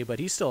more money, but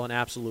he's still an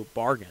absolute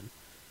bargain.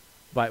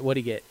 But what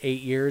did he get?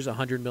 8 years,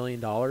 $100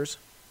 million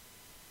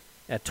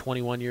at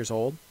 21 years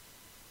old?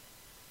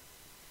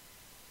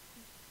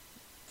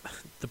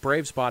 The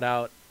Braves bought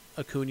out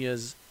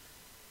Acuna's,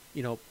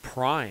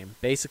 prime,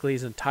 basically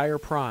his entire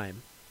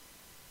prime.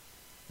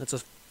 That's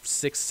a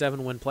 6-7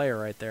 win player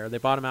right there. They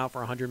bought him out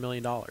for $100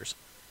 million.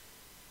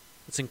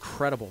 It's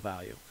incredible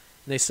value.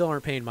 And they still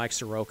aren't paying Mike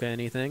Soroka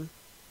anything.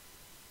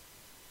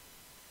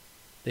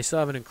 They still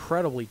have an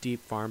incredibly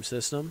deep farm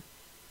system.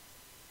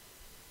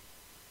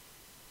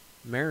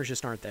 The Mariners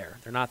just aren't there.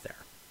 They're not there.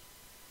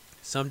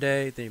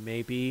 Someday they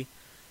may be,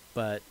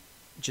 but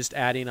just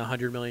adding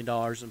 $100 million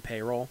in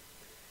payroll,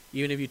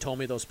 even if you told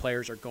me those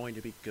players are going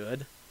to be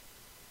good,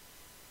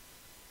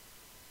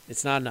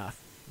 it's not enough.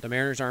 The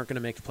Mariners aren't going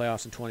to make the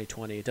playoffs in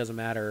 2020. It doesn't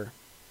matter,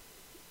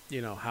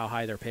 how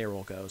high their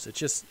payroll goes.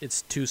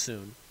 It's too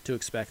soon to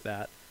expect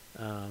that.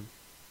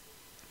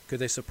 Could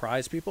they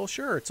surprise people?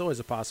 Sure, it's always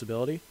a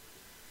possibility.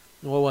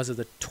 What was it,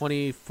 the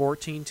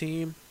 2014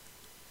 team?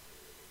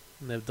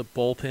 The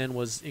bullpen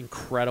was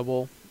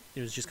incredible.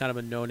 It was just kind of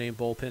a no-name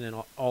bullpen,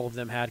 and all of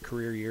them had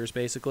career years,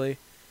 basically.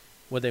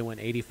 Would they win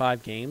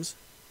 85 games?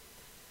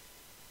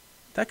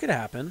 That could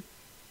happen.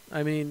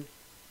 I mean,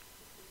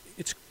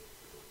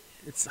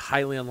 it's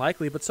highly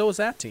unlikely, but so was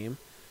that team.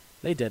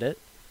 They did it.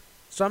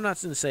 So I'm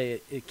not going to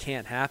say it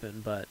can't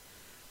happen, but,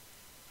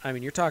 I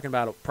mean, you're talking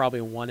about probably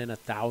a 1 in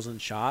 1,000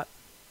 shot,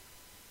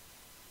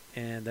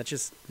 and that's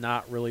just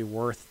not really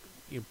worth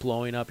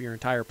blowing up your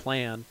entire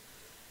plan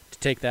to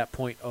take that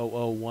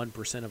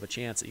 0.001% of a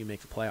chance that you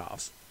make the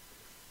playoffs.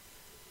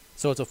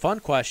 So it's a fun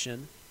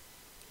question,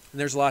 and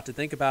there's a lot to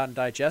think about and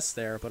digest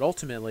there, but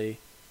ultimately,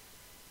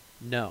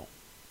 no.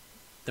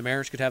 The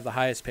Mariners could have the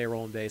highest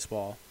payroll in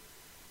baseball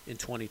in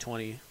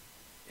 2020,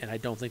 and I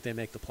don't think they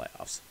make the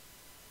playoffs.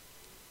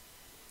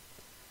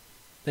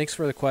 Thanks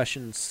for the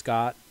question,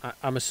 Scott.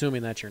 I'm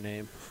assuming that's your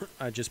name,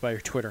 just by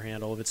your Twitter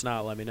handle. If it's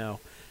not, let me know.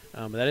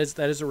 But that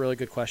is a really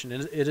good question.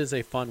 It is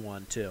a fun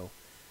one, too.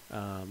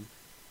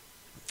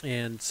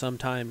 And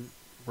sometime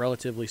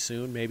relatively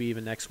soon, maybe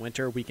even next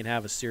winter, we can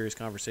have a serious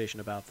conversation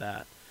about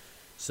that.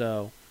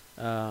 So,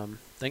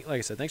 like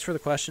I said, thanks for the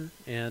question,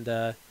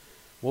 and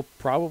we'll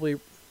probably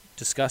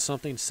discuss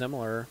something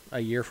similar a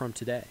year from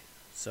today.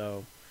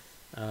 So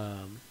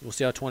we'll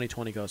see how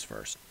 2020 goes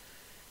first.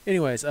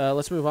 Anyways,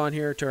 let's move on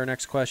here to our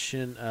next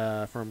question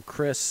from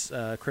Chris.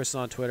 Chris is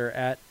on Twitter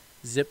at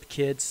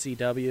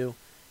ZipKidsCW.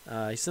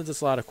 He sends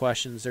us a lot of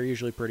questions. They're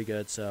usually pretty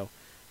good, so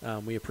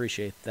we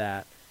appreciate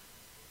that.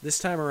 This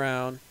time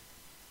around,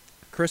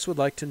 Chris would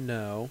like to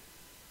know,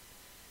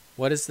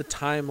 what is the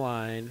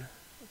timeline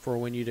for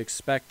when you'd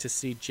expect to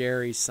see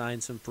Jerry sign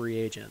some free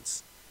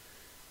agents?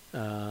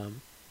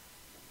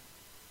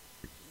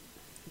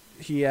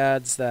 He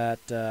adds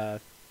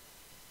that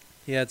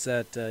he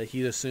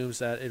assumes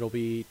that it'll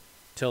be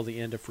till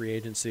the end of free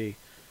agency.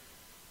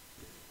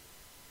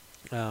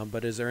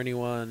 But is there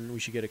anyone we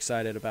should get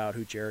excited about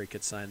who Jerry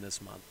could sign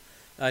this month?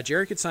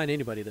 Jerry could sign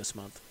anybody this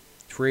month.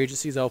 Free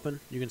agency's open.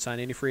 You can sign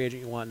any free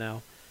agent you want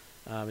now.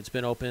 It's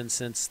been open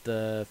since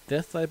the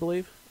 5th, I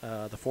believe,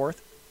 the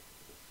 4th.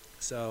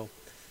 So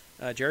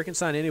Jerry can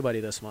sign anybody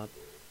this month.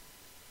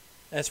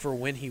 As for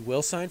when he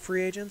will sign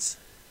free agents,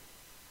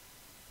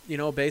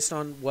 based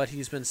on what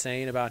he's been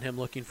saying about him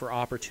looking for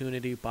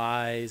opportunity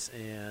buys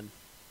and,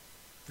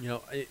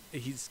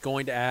 he's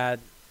going to add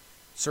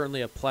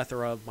certainly a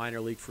plethora of minor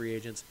league free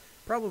agents,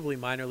 probably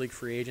minor league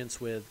free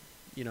agents with,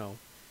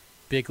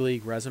 big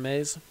league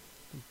resumes.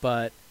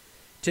 But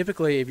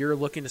typically, if you're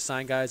looking to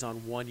sign guys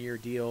on 1-year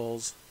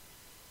deals,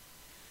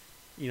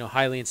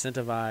 highly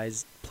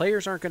incentivized,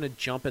 players aren't going to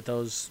jump at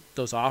those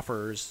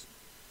offers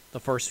the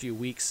first few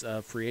weeks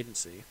of free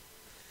agency.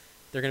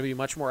 They're going to be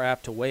much more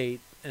apt to wait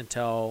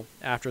until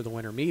after the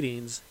winter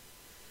meetings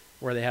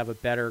where they have a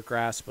better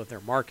grasp of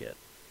their market.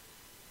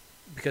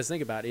 Because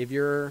think about it, if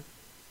you're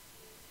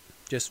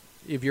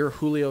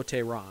Julio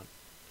Teheran,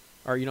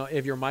 or,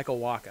 if you're Michael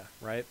Wacha,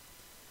 right?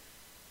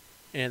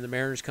 And the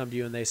Mariners come to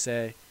you and they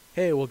say,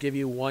 hey, we'll give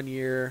you 1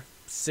 year,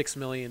 $6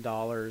 million.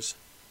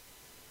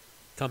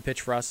 Come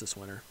pitch for us this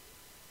winter.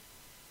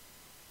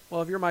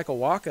 Well, if you're Michael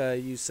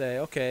Wacha, you say,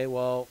 okay,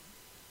 well,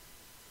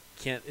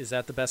 is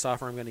that the best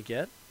offer I'm going to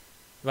get?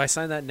 If I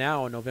sign that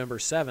now on November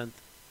 7th,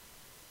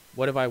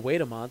 what if I wait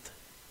a month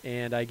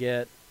and I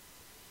get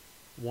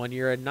 1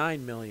 year at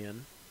 $9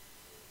 million?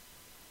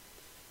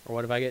 Or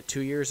what if I get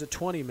 2 years at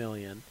 $20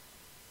 million?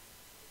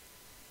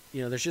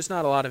 There's just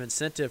not a lot of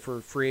incentive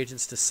for free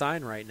agents to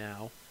sign right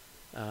now.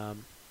 I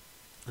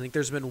think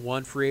there's been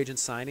one free agent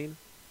signing,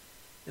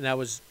 and that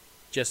was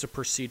just a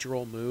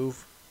procedural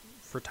move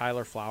for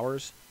Tyler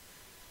Flowers.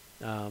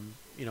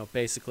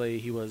 Basically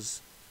he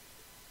was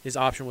his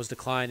option was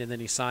declined, and then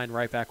he signed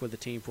right back with the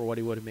team for what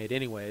he would have made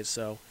anyways.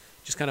 So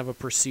just kind of a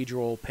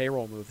procedural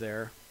payroll move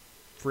there.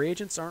 Free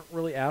agents aren't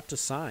really apt to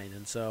sign,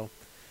 and so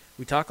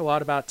we talk a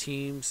lot about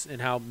teams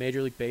and how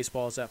Major League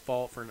Baseball is at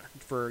fault for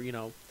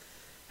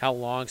how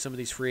long some of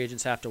these free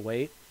agents have to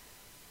wait.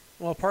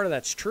 Well, part of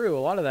that's true. A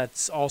lot of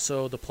that's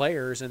also the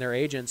players and their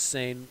agents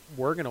saying,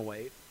 we're going to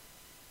wait.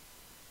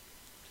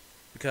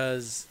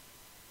 Because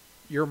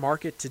your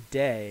market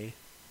today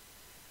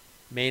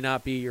may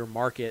not be your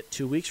market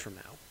 2 weeks from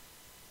now.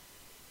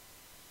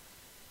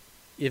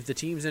 If a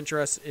team's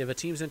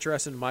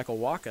interested in Michael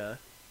Wacha,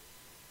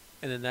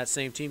 and then that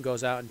same team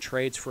goes out and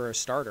trades for a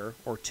starter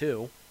or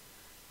two,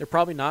 they're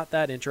probably not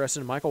that interested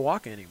in Michael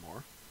Wacha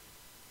anymore.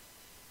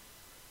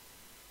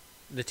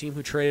 The team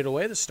who traded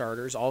away the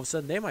starters, all of a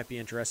sudden they might be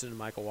interested in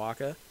Michael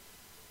Wacha.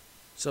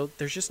 So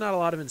there's just not a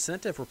lot of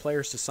incentive for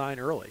players to sign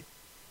early.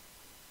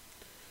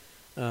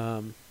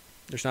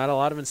 There's not a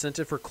lot of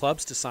incentive for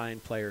clubs to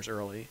sign players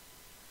early.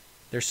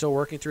 They're still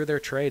working through their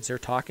trades. They're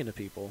talking to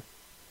people.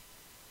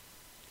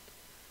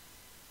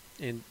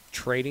 And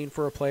trading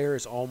for a player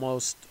is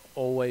almost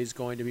always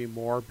going to be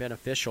more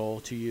beneficial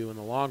to you in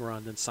the long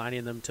run than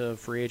signing them to a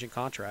free agent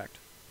contract.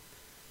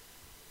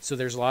 So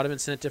there's a lot of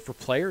incentive for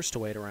players to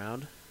wait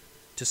around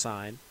to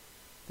sign.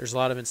 There's a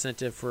lot of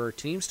incentive for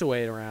teams to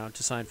wait around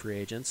to sign free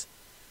agents.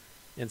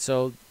 And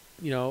so,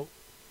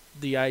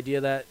 the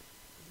idea that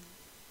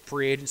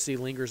free agency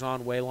lingers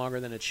on way longer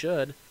than it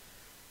should,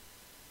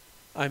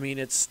 I mean,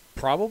 it's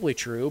probably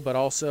true, but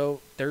also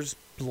there's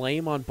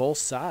blame on both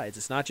sides.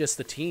 It's not just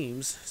the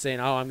teams saying,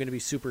 oh, I'm going to be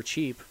super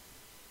cheap.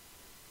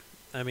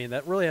 I mean,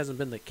 that really hasn't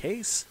been the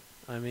case.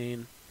 I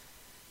mean,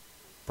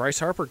 Bryce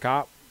Harper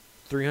got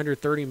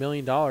 $330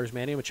 million.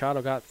 Manny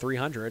Machado got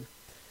 $300.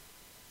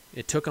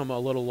 It took them a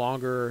little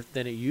longer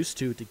than it used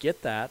to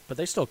get that, but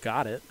they still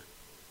got it.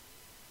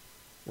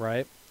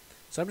 Right?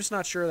 So I'm just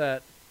not sure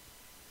that,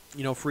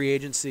 free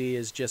agency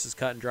is just as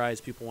cut and dry as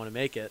people want to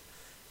make it.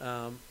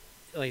 Like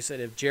I said,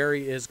 if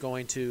Jerry is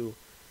going to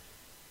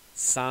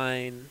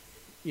sign,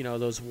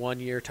 those 1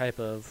 year type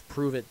of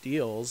prove it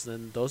deals,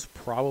 then those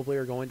probably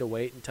are going to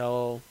wait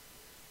until,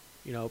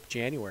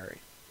 January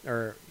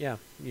or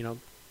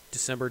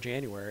December,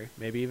 January,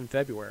 maybe even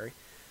February.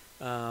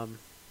 Players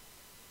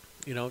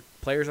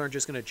aren't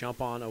just going to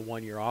jump on a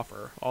 1 year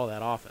offer all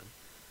that often.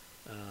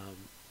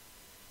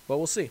 But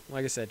we'll see.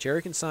 Like I said,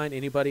 Jerry can sign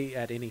anybody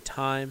at any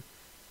time.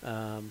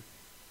 I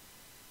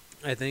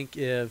think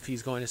if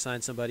he's going to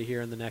sign somebody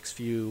here in the next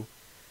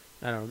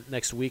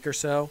next week or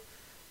so,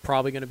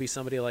 probably going to be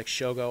somebody like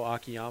Shogo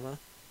Akiyama,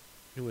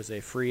 who is a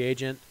free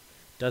agent,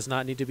 does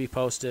not need to be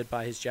posted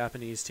by his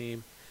Japanese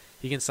team.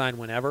 He can sign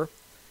whenever.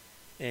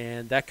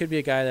 And that could be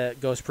a guy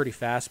that goes pretty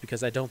fast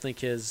because I don't think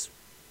his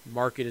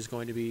market is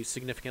going to be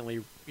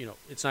significantly,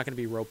 it's not going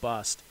to be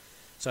robust.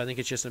 So I think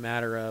it's just a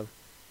matter of,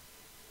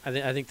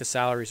 I think the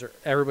salaries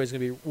everybody's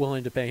going to be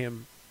willing to pay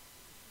him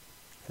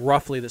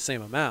roughly the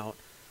same amount.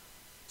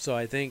 So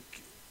I think,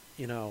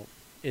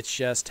 it's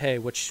just, hey,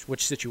 which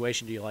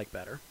situation do you like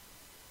better?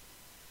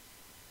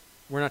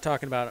 We're not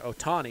talking about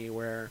Ohtani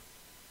where,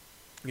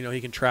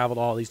 he can travel to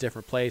all these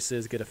different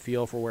places, get a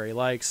feel for where he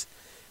likes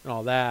and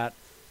all that.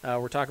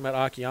 We're talking about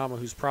Akiyama,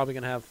 who's probably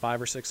going to have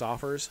 5 or 6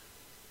 offers.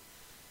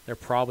 They're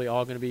probably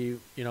all going to be,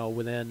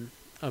 within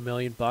 $1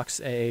 million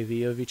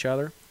AAV of each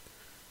other.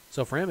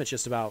 So for him, it's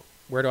just about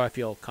where do I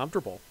feel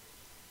comfortable?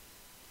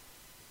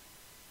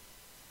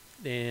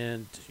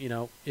 And,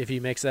 if he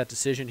makes that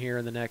decision here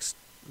in the next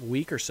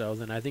week or so,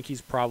 then I think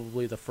he's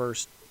probably the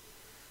first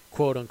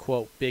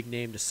quote-unquote big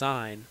name to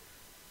sign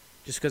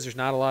just because there's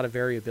not a lot of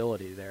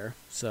variability there.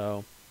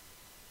 So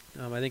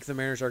I think the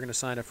Mariners are going to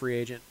sign a free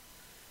agent,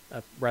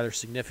 a rather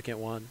significant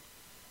one,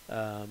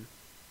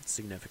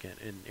 significant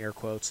in air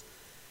quotes.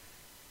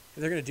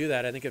 If they're going to do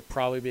that, I think it'd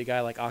probably be a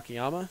guy like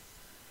Akiyama.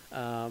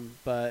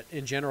 But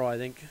in general, I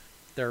think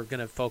they're going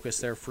to focus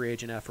their free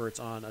agent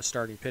efforts on a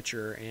starting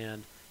pitcher.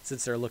 And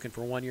since they're looking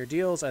for 1 year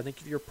deals, I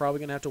think you're probably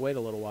going to have to wait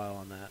a little while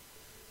on that.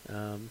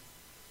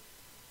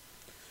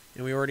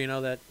 And we already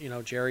know that,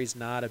 Jerry's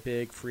not a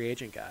big free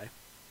agent guy.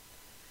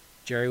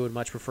 Jerry would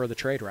much prefer the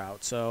trade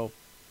route. So,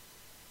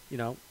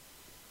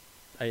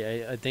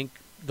 I think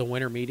the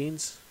winter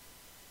meetings,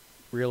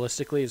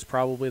 realistically, is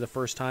probably the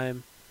first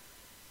time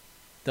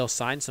they'll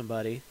sign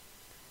somebody,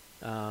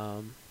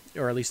 or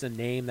at least a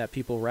name that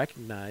people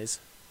recognize.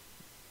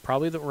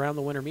 Probably around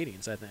the winter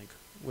meetings, I think,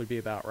 would be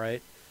about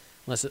right.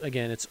 Unless,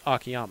 again, it's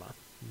Akiyama.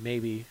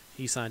 Maybe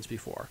he signs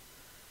before.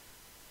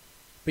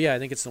 But, yeah, I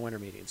think it's the winter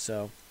meetings.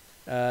 So,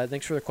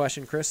 thanks for the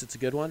question, Chris. It's a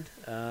good one.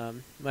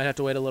 Might have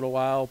to wait a little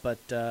while, but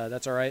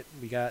that's all right.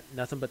 We got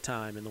nothing but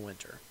time in the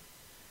winter.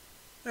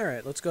 All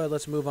right, let's go ahead.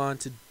 Let's move on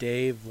to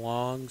Dave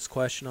Long's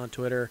question on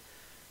Twitter.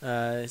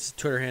 His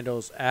Twitter handle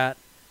is at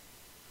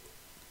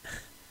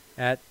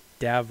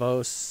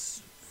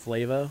Davos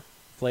Flavo.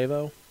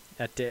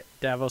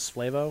 Davos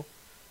Flavo.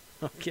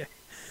 Okay.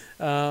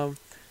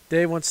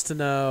 Dave wants to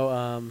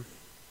know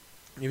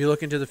if you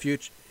look into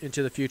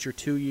the future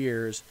 2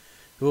 years,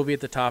 who will be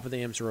at the top of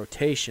the M's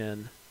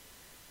rotation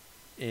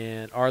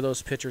And are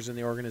those pitchers in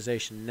the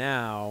organization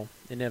now?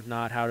 And if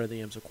not, how do the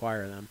M's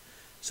acquire them?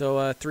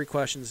 So 3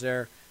 questions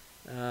there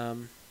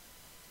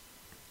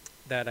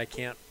that I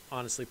can't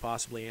honestly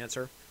possibly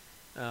answer.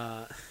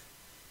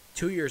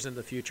 2 years in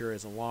the future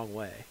is a long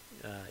way.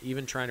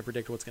 Even trying to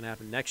predict what's going to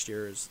happen next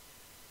year is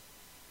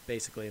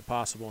basically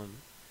impossible and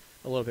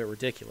a little bit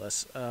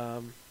ridiculous.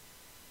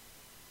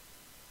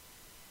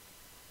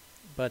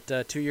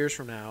 But 2 years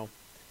from now,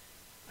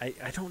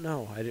 I don't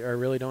know. I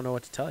really don't know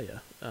what to tell you.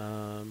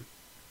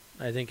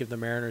 I think if the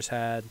Mariners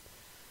had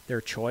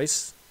their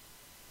choice,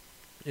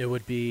 it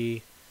would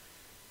be,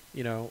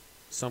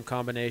 some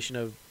combination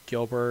of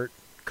Gilbert,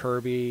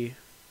 Kirby,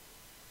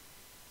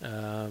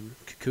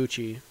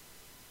 Kikuchi,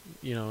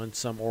 in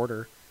some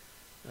order.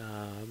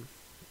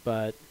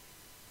 But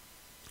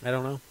I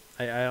don't know.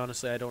 I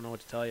honestly, I don't know what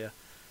to tell you.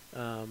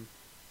 Talking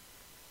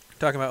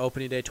about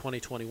opening day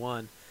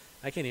 2021,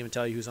 I can't even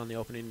tell you who's on the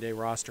opening day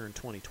roster in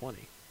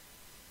 2020.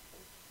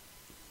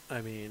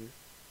 I mean,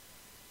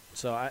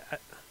 so I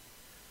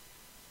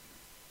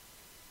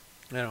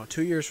don't know.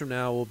 2 years from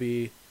now, we'll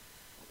be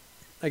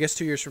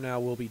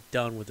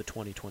done with the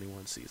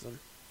 2021 season.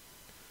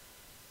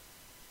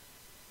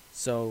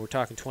 So we're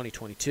talking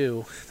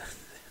 2022.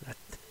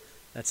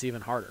 That's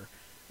even harder.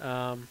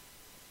 So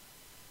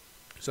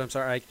I'm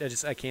sorry,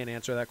 I can't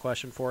answer that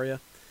question for you.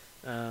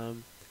 I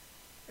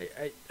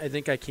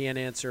think I can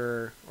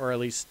answer, or at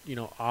least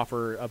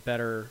offer a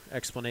better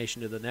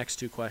explanation to the next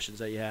 2 questions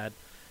that you had.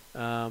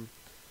 Are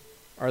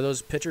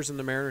those pitchers in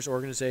the Mariners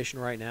organization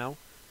right now?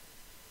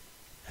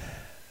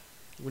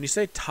 When you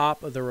say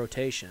top of the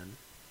rotation,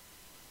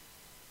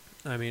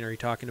 I mean, are you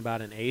talking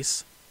about an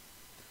ace?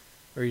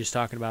 Or are you just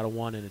talking about a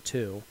 1 and a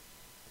 2?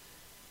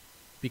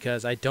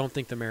 Because I don't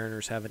think the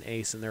Mariners have an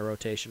ace in their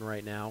rotation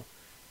right now.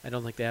 I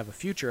don't think they have a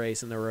future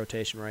ace in their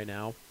rotation right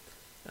now.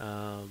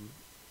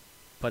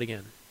 But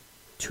again,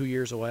 2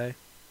 years away,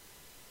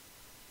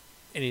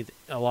 a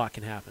lot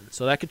can happen.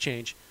 So that could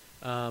change.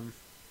 But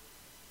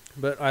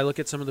I look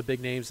at some of the big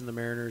names in the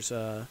Mariners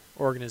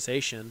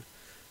organization,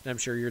 and I'm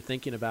sure you're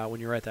thinking about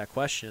when you write that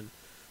question.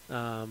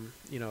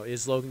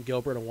 Is Logan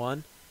Gilbert a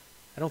 1?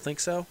 I don't think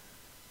so.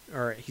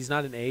 Or he's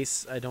not an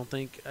ace. I don't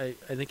think. I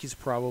think he's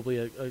probably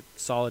a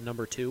solid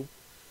number 2,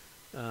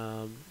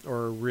 or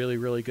a really,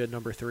 really good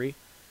number 3.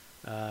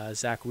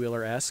 Zach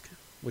Wheeler-esque,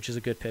 which is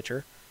a good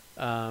pitcher.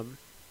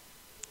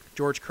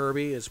 George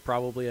Kirby is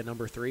probably a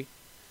number 3.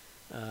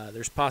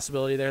 There's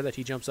possibility there that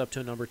he jumps up to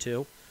a number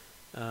 2.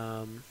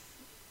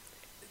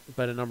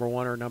 But a number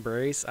 1 or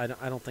number ace, I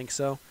don't think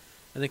so.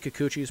 I think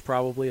Kikuchi is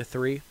probably a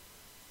 3.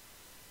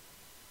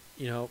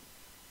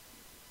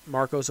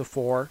 Marco's a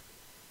 4.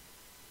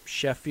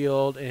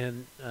 Sheffield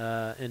and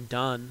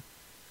Dunn,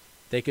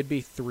 they could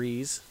be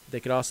 3s. They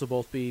could also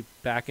both be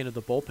back into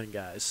the bullpen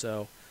guys.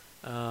 So,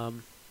 I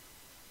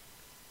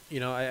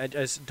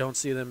just don't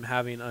see them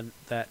having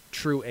that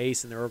true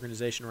ace in their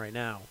organization right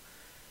now.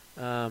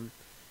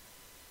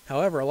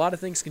 However, a lot of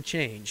things can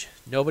change.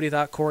 Nobody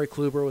thought Corey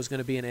Kluber was going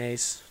to be an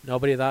ace.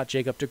 Nobody thought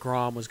Jacob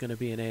deGrom was going to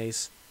be an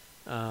ace.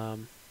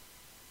 And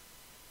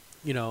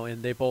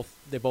they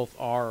both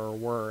are or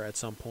were at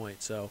some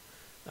point. So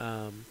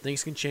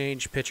things can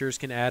change. Pitchers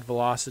can add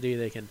velocity.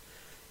 They can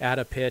add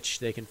a pitch.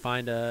 They can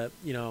find a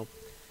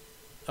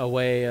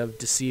way of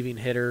deceiving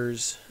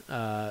hitters.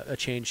 A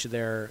change to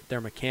their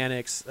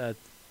mechanics. A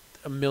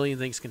million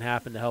things can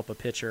happen to help a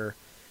pitcher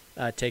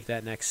take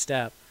that next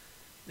step.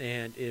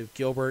 And if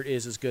Gilbert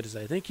is as good as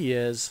I think he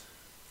is,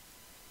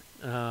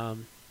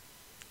 then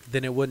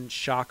it wouldn't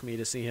shock me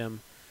to see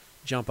him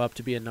jump up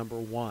to be a number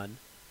 1.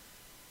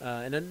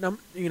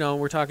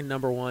 We're talking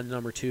number 1,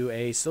 number 2,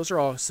 ace. Those are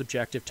all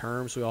subjective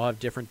terms. We all have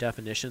different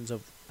definitions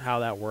of how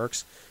that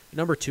works.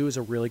 Number 2 is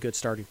a really good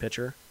starting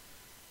pitcher.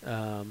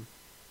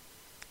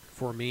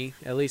 For me,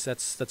 at least,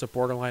 that's a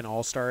borderline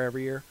all-star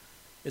every year,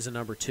 is a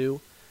number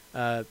 2.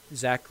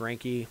 Zach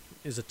Greinke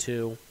is a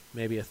 2,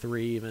 maybe a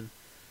 3 even.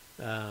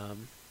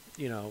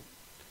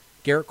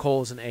 Garrett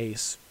Cole is an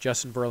ace.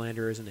 Justin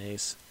Verlander is an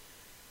ace.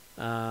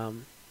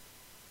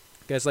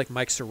 Guys like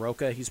Mike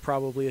Soroka, he's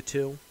probably a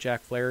 2.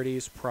 Jack Flaherty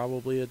is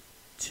probably a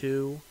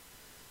 2.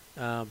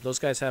 Those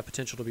guys have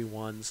potential to be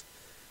 1s.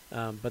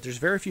 But there's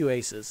very few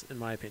aces, in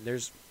my opinion.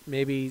 There's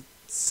maybe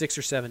 6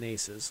 or 7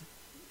 aces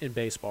in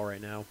baseball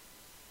right now.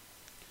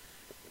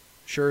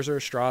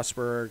 Scherzer,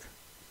 Strasburg.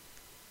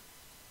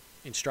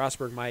 And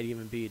Strasburg might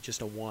even be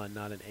just a 1,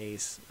 not an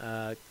ace.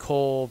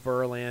 Cole,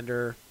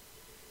 Verlander.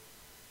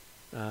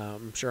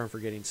 I'm sure I'm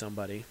forgetting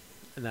somebody,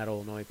 and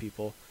that'll annoy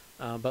people.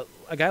 But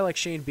a guy like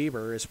Shane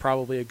Bieber is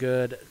probably a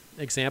good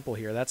example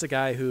here. That's a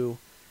guy who,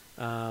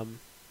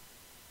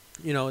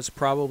 is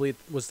probably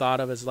was thought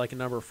of as like a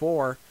number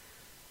 4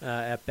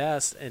 at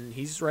best, and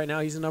right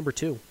now he's a number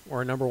 2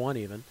 or a number 1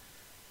 even.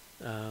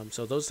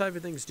 So those type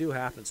of things do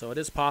happen. So it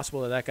is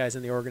possible that guy's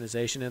in the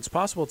organization, and it's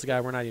possible it's a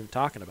guy we're not even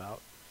talking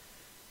about.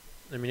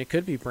 I mean, it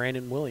could be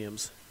Brandon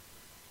Williamson.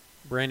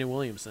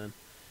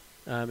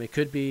 It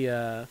could be,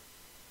 it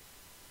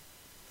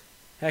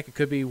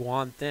could be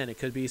Juan Thin. It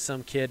could be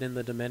some kid in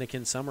the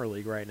Dominican Summer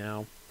League right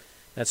now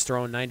that's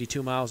throwing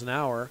 92 miles an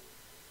hour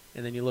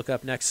and then you look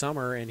up next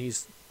summer and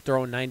he's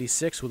throwing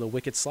 96 with a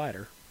wicked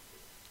slider.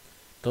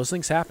 Those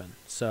things happen.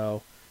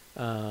 So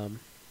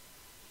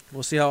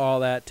we'll see how all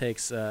that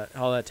takes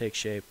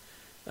shape.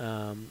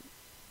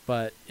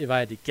 But if I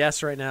had to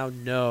guess right now,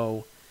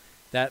 no,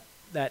 that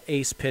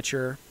ace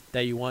pitcher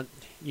that you want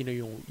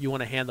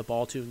to hand the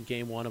ball to in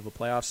game 1 of a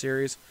playoff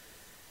series,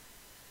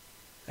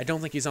 I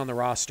don't think he's on the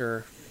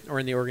roster or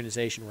in the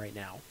organization right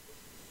now.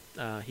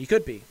 He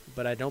could be,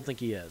 but I don't think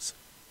he is.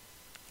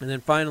 And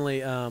then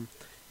finally,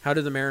 how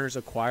did the Mariners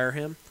acquire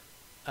him?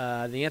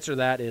 The answer to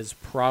that is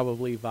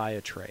probably via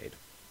trade.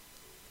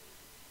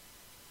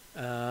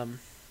 You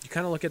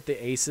kind of look at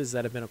the aces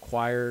that have been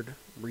acquired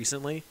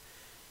recently.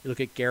 You look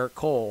at Garrett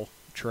Cole,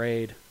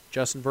 trade.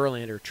 Justin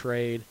Verlander,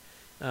 trade.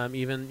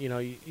 Even,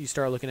 you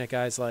start looking at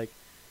guys like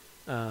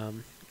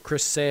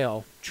Chris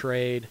Sale,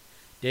 trade.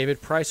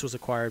 David Price was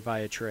acquired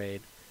via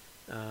trade.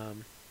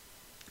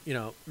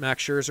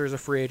 Max Scherzer is a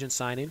free agent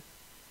signing,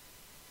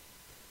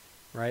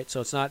 right?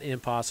 So it's not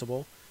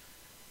impossible.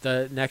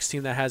 The next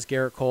team that has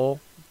Garrett Cole,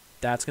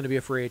 that's going to be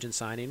a free agent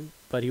signing,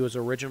 but he was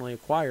originally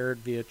acquired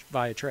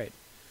via trade.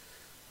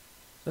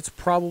 That's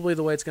probably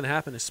the way it's going to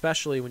happen,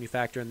 especially when you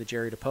factor in the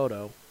Jerry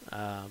Dipoto,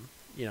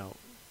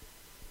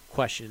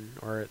 question,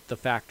 or the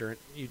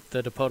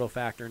Dipoto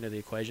factor into the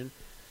equation.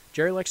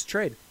 Jerry likes to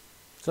trade,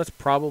 so that's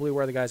probably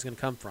where the guy's going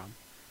to come from.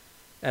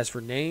 As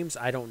for names,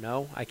 I don't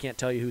know. I can't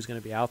tell you who's going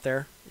to be out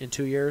there in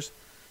 2 years.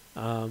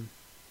 I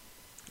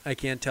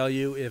can't tell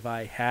you if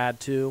I had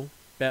to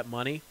bet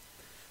money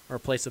or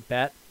place a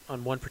bet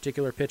on one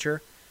particular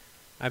pitcher.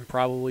 I'm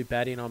probably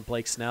betting on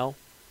Blake Snell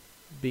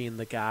being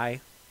the guy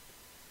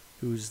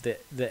who's the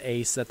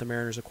ace that the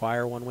Mariners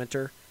acquire one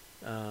winter,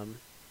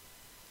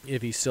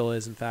 if he still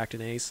is in fact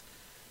an ace.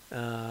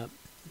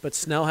 But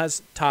Snell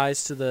has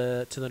ties to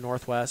the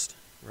Northwest,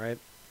 right?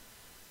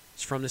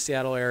 He's from the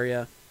Seattle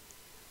area.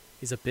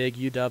 He's a big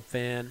UW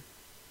fan.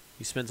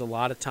 He spends a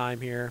lot of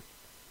time here,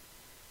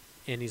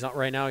 and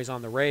right now he's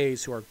on the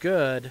Rays, who are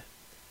good,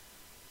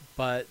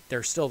 but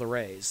they're still the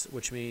Rays,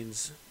 which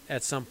means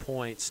at some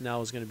point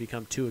Snell is going to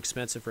become too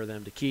expensive for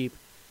them to keep,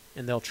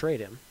 and they'll trade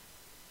him.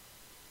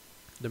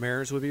 The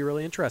Mariners would be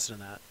really interested in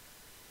that.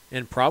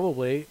 And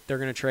probably they're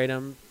going to trade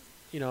him,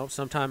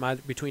 sometime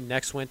either between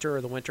next winter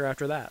or the winter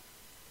after that,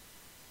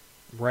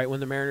 right when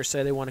the Mariners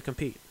say they want to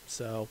compete.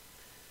 So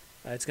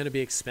it's going to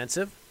be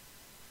expensive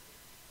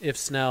if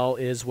Snell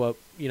is what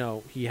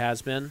he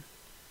has been,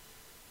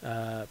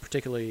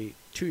 particularly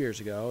 2 years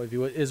ago. If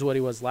he is what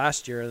he was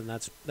last year, then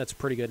that's a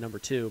pretty good number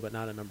 2, but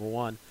not a number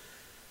 1.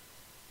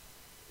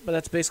 But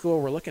that's basically what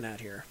we're looking at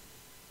here.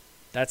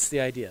 That's the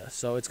idea.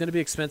 So it's going to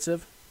be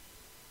expensive.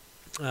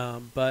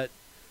 But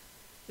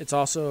it's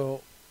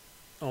also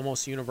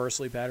almost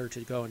universally better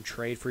to go and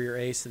trade for your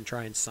ace than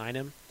try and sign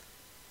him,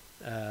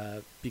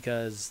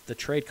 because the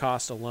trade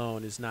cost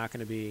alone is not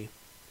going to be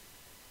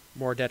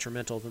more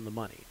detrimental than the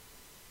money.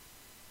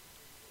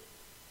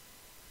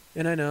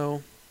 And I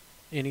know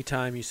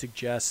anytime you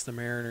suggest the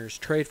Mariners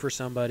trade for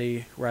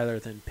somebody rather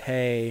than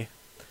pay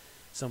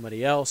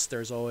somebody else,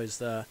 there's always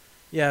the,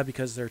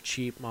 because they're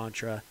cheap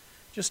mantra.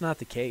 Just not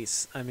the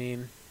case. I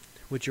mean,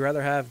 would you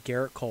rather have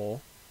Garrett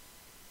Cole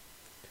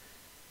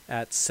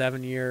at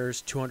 7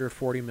 years,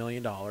 $240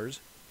 million? Or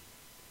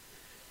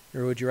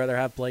would you rather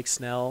have Blake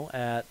Snell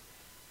at,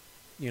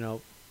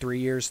 3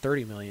 years,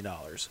 $30 million?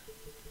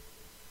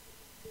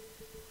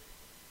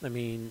 I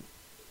mean,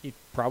 you'd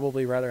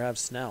probably rather have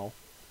Snell,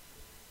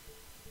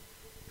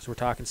 because we're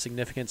talking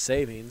significant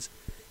savings.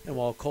 And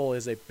while Cole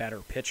is a better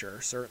pitcher,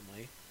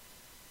 certainly,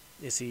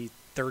 is he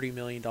 $30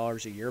 million a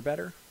year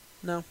better?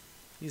 No,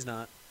 he's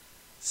not.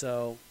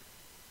 So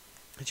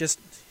it just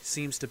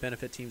seems to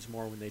benefit teams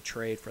more when they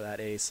trade for that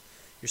ace.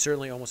 You're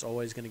certainly almost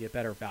always going to get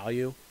better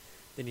value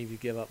than if you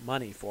give up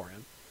money for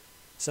him.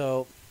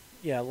 So,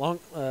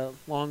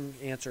 long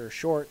answer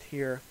short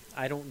here.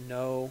 I don't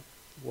know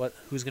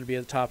who's going to be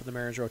at the top of the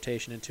Mariners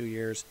rotation in 2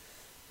 years.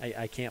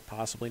 I can't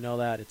possibly know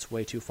that. It's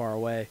way too far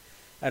away.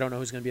 I don't know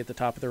who's going to be at the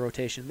top of the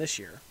rotation this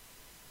year.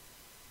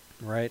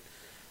 Right?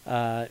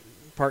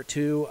 Part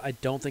 2, I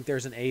don't think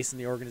there's an ace in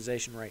the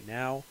organization right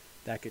now.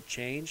 That could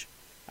change.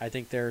 I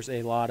think there's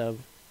a lot of,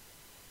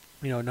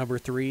 number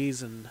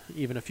 3s and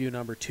even a few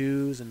number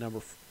 2s and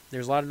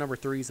there's a lot of number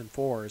 3s and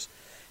 4s.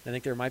 I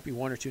think there might be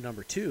 1 or 2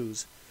 number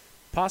 2s,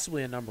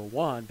 possibly a number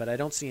 1, but I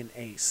don't see an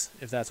ace,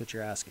 if that's what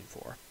you're asking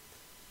for.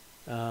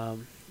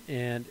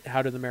 And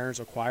how do the Mariners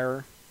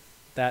acquire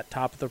that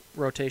top of the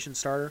rotation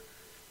starter?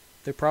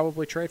 They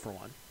probably trade for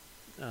one.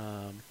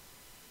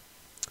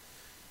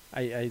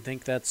 I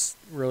think that's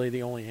really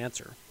the only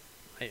answer.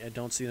 I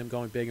don't see them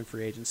going big in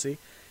free agency.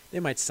 They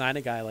might sign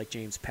a guy like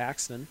James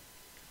Paxton,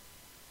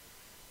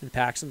 and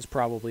Paxton's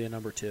probably a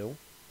number 2.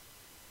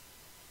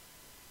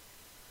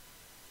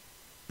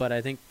 But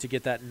I think to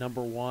get that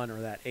number 1 or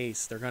that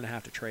ace, they're going to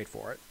have to trade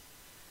for it.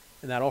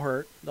 And that'll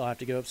hurt. They'll have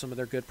to give up some of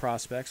their good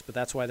prospects, but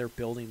that's why they're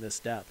building this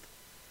depth.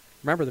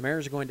 Remember, the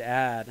Mariners are going to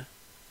add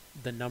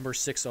the number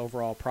 6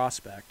 overall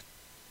prospect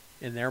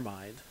in their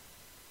mind,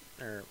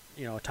 or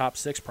a top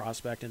 6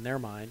 prospect in their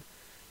mind,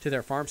 to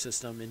their farm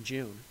system in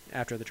June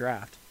after the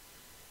draft.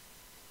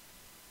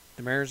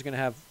 The Mariners are going to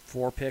have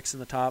 4 picks in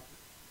the top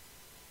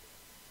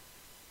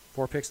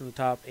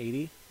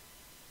 80.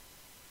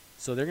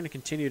 So they're going to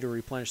continue to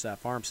replenish that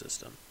farm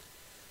system.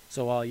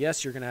 So while,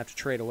 yes, you're going to have to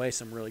trade away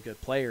some really good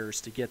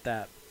players to get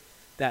that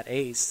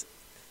ace,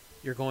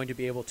 you're going to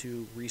be able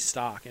to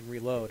restock and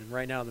reload. And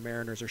right now the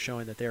Mariners are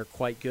showing that they're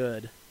quite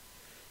good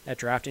at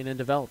drafting and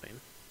developing.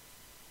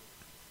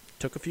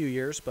 Took a few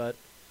years, but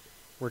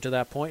we're to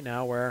that point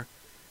now where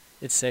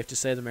it's safe to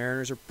say the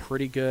Mariners are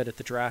pretty good at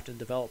the draft and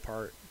develop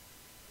part.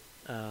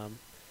 And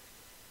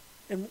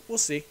we'll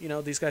see.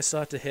 These guys still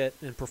have to hit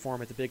and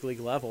perform at the big league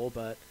level,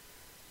 but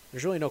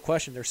there's really no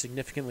question they're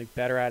significantly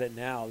better at it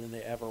now than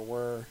they ever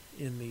were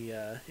in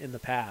the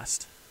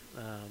past,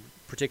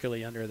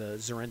 particularly under the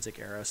Zurindzik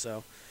era.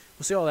 So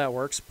we'll see how that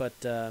works, but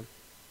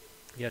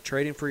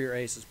trading for your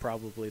ace is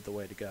probably the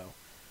way to go.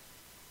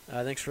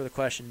 Thanks for the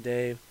question,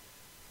 Dave.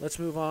 Let's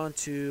move on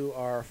to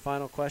our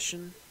final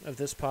question of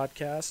this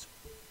podcast.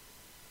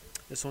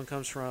 This one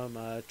comes from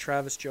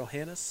Travis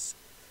Johannes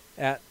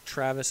at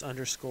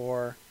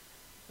Travis_Johannes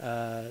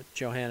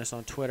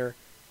on Twitter.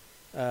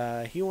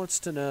 He wants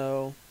to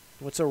know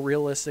what's a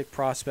realistic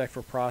prospect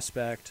for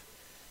prospect,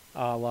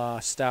 a la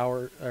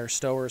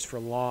Stowers for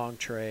long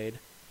trade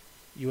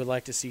you would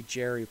like to see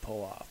Jerry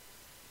pull off.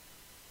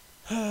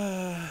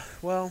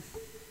 Well,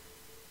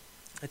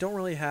 I don't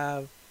really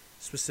have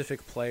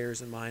specific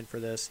players in mind for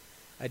this.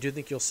 I do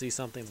think you'll see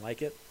something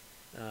like it.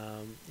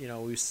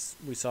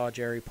 We saw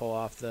Jerry pull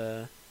off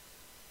the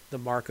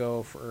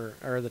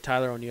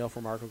Tyler O'Neill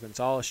for Marco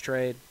Gonzalez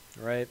trade,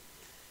 right?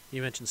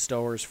 You mentioned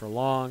Stowers for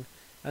long.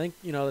 I think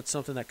that's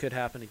something that could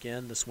happen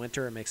again this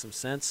winter. It makes some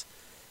sense,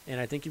 and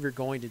I think if you're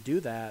going to do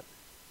that,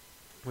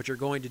 what you're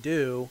going to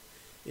do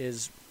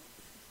is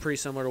pretty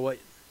similar to what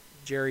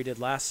Jerry did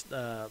last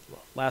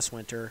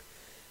winter.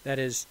 That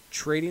is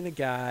trading a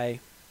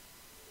guy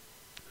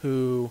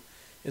who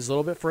is a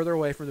little bit further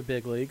away from the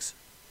big leagues,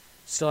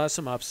 still has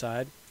some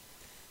upside,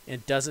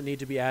 and doesn't need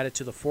to be added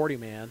to the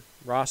 40-man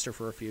roster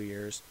for a few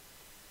years,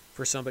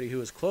 for somebody who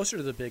is closer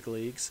to the big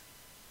leagues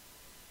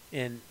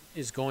and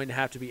is going to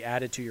have to be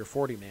added to your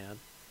 40-man,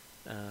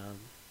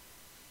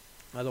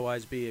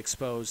 otherwise be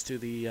exposed to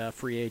the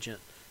free agent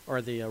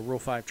or the Rule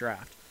 5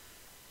 draft.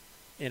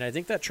 And I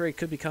think that trade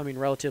could be coming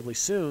relatively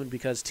soon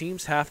because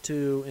teams have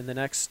to, in the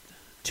next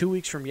 2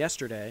 weeks from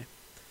yesterday,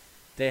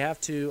 they have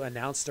to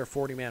announce their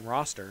 40-man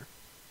roster.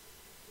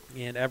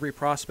 And every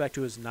prospect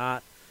who is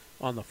not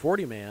on the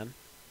 40-man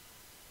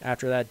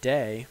after that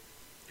day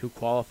who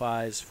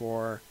qualifies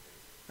for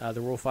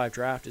the Rule 5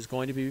 draft is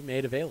going to be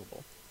made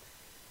available.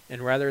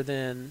 And rather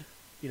than,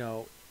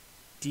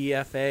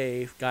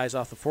 DFA guys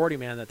off the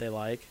 40-man that they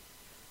like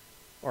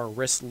or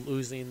risk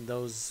losing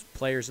those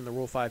players in the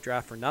Rule 5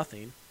 draft for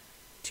nothing,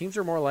 teams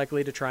are more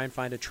likely to try and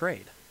find a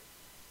trade.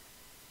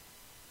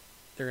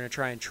 They're going to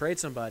try and trade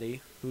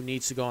somebody who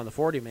needs to go on the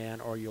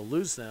 40-man, or you'll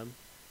lose them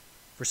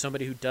for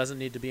somebody who doesn't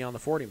need to be on the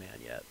 40-man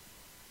yet.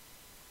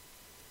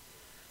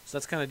 So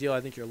that's the kind of deal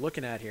I think you're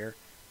looking at here.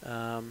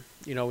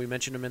 We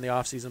mentioned him in the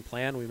offseason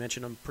plan. We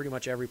mentioned him pretty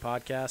much every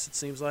podcast, it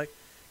seems like.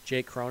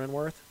 Jake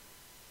Cronenworth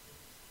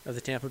of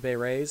the Tampa Bay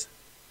Rays.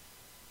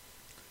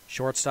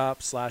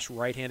 Shortstop /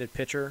 right-handed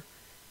pitcher.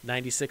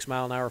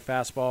 96-mile-an-hour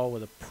fastball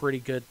with a pretty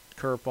good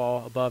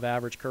curveball, above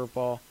average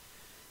curveball.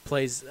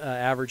 Plays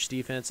average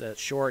defense at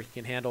short. He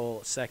can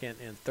handle second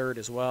and third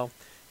as well.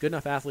 Good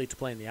enough athlete to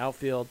play in the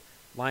outfield.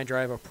 Line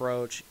drive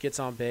approach. Gets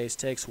on base.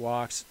 Takes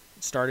walks.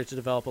 Started to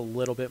develop a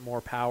little bit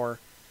more power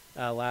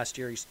last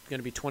year. He's going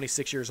to be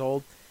 26 years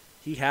old.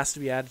 He has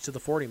to be added to the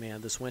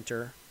 40-man this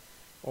winter,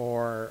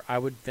 or I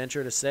would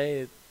venture to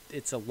say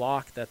it's a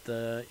lock that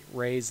the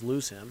Rays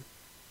lose him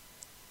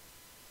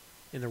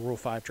in the Rule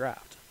 5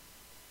 draft.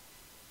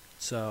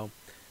 So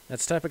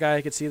that's the type of guy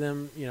I could see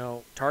them,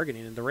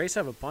 targeting. And the Rays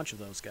have a bunch of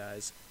those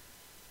guys.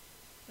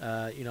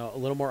 A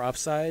little more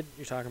upside.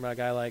 You're talking about a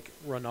guy like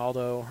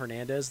Ronaldo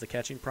Hernandez, the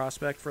catching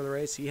prospect for the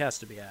Rays. He has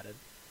to be added.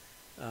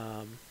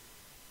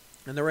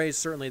 And the Rays,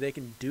 certainly they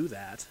can do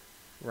that,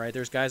 right?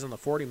 There's guys on the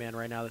 40-man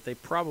right now that they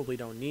probably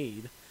don't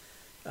need,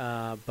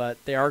 but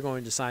they are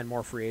going to sign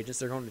more free agents.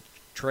 They're going to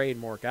trade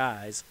more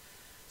guys.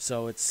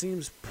 So it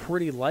seems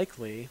pretty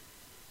likely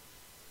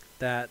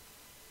that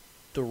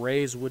the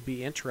Rays would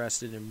be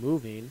interested in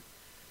moving,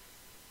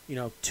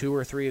 2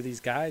 or 3 of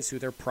these guys who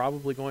they're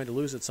probably going to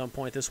lose at some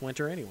point this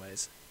winter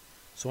anyways.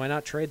 So why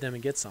not trade them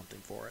and get something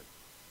for it?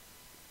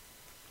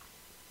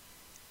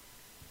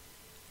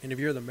 And if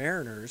you're the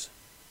Mariners,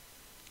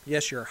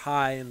 yes, you're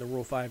high in the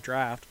Rule 5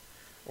 draft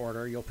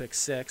order. You'll pick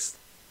 6th,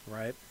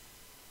 right?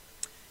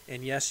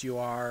 And yes, you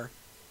are,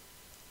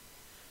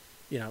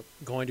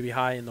 going to be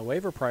high in the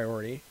waiver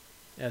priority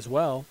as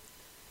well.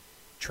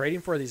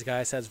 Trading for these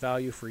guys has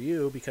value for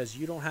you because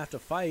you don't have to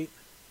fight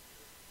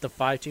the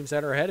 5 teams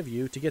that are ahead of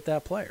you to get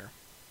that player.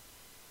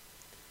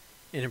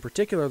 And in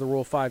particular, the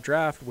Rule 5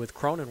 draft with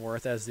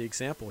Cronenworth as the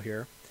example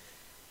here.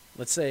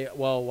 Let's say,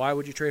 well, why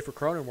would you trade for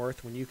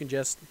Cronenworth when you can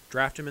just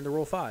draft him in the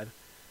Rule 5?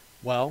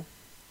 Well,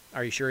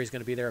 are you sure he's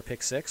going to be there at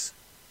pick 6?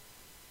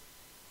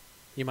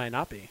 He might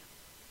not be.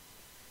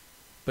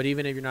 But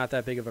even if you're not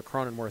that big of a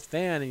Cronenworth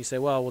fan and you say,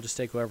 well, we'll just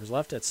take whoever's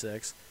left at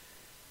 6,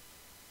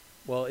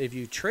 well, if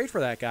you trade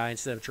for that guy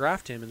instead of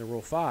draft him in the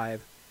Rule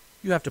 5,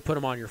 you have to put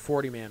him on your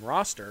 40-man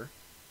roster,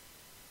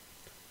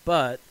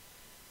 but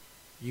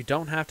you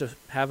don't have to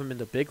have him in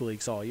the big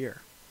leagues all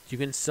year. You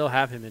can still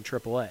have him in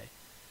AAA. And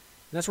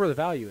that's where the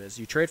value is.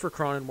 You trade for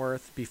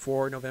Cronenworth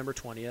before November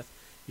 20th.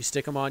 You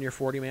stick him on your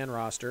 40-man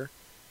roster.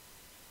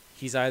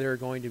 He's either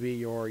going to be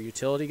your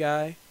utility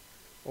guy,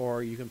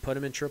 or you can put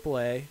him in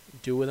AAA,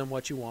 do with him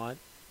what you want,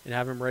 and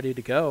have him ready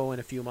to go in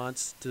a few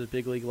months to the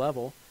big league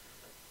level.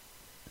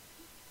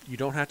 You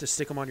don't have to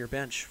stick him on your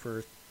bench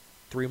for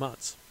 3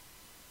 months.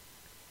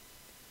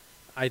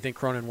 I think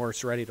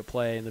Cronenworth's ready to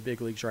play in the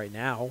big leagues right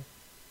now,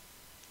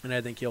 and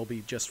I think he'll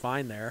be just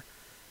fine there.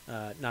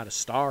 Not a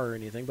star or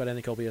anything, but I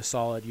think he'll be a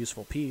solid,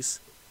 useful piece.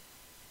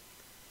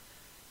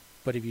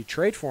 But if you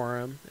trade for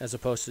him, as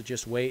opposed to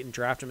just wait and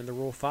draft him in the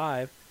Rule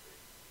 5,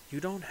 you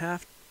don't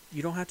have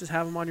to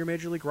have him on your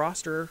major league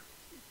roster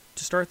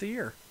to start the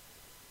year.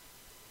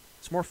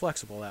 It's more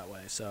flexible that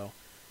way. So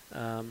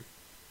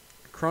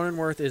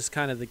Cronenworth is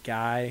kind of the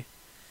guy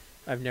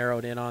I've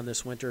narrowed in on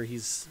this winter.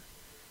 He's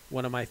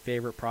one of my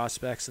favorite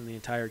prospects in the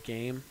entire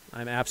game.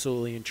 I'm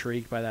absolutely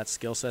intrigued by that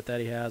skill set that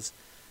he has.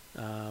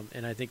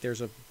 And I think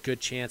there's a good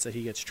chance that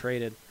he gets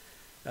traded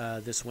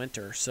this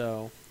winter.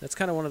 So that's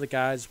kind of one of the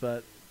guys.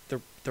 But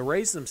the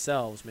Rays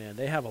themselves, man,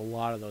 they have a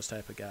lot of those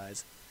type of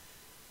guys.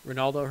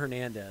 Ronaldo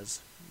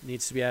Hernandez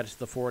needs to be added to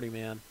the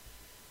 40-man,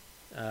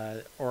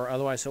 or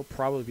otherwise he'll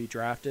probably be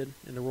drafted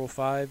in the Rule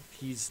 5.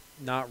 He's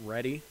not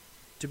ready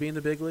to be in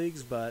the big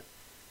leagues, but,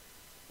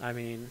 I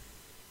mean,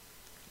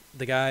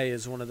 the guy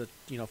is one of the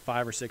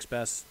 5 or 6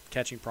 best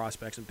catching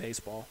prospects in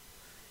baseball.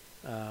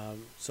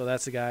 So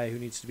that's a guy who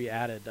needs to be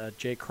added.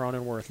 Jake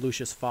Cronenworth,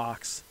 Lucius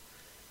Fox,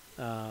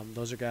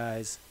 those are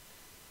guys.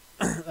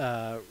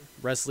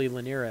 Wesley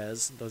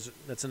Linarez,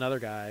 that's another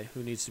guy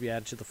who needs to be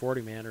added to the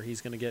 40-man, or he's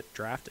going to get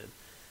drafted.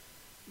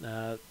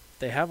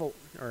 They have or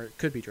it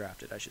could be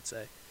drafted, I should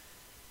say.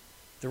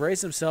 The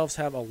Rays themselves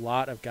have a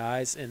lot of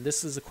guys, and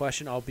this is a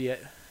question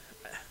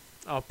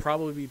I'll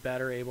probably be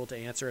better able to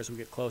answer as we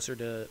get closer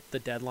to the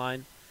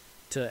deadline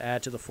to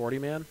add to the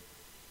 40-man.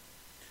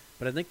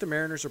 But I think the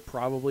Mariners are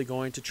probably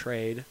going to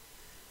trade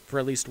for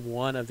at least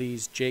one of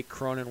these Jake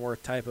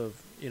Cronenworth type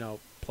of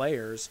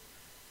players.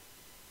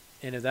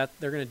 And if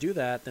they're going to do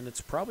that, then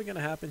it's probably going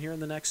to happen here in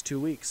the next 2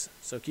 weeks.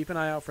 So keep an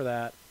eye out for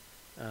that.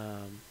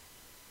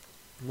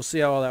 We'll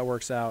see how all that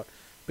works out.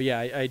 But yeah,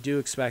 I do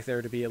expect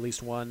there to be at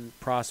least one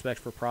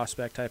prospect for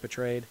prospect type of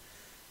trade.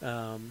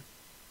 And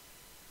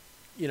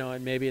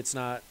maybe it's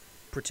not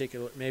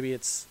particular. Maybe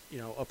it's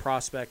a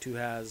prospect who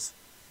has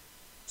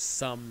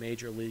some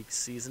major league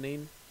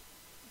seasoning,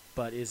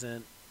 but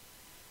isn't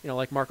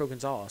like Marco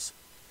Gonzalez.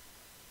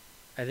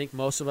 I think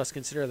most of us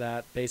consider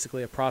that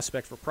basically a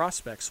prospect for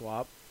prospect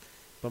swap.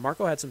 But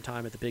Marco had some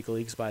time at the big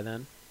leagues by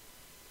then.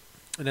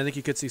 And I think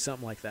you could see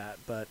something like that.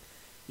 But,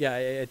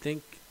 yeah, I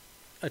think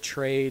a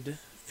trade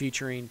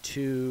featuring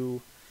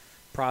 2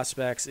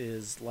 prospects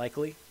is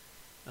likely.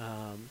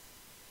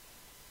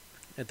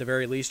 At the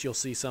very least, you'll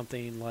see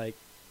something like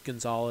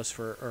Gonzalez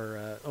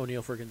or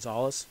O'Neill for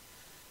Gonzalez.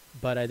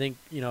 But I think,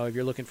 if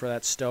you're looking for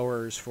that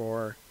Stowers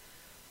for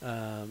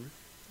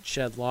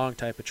Shed Long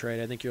type of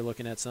trade, I think you're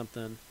looking at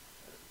something,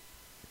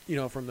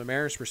 from the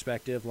Mariners'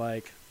 perspective,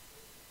 like,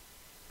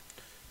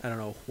 I don't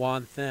know,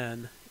 Juan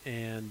Then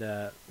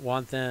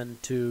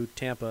to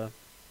Tampa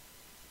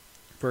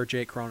for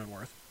Jake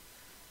Cronenworth,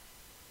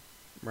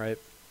 right?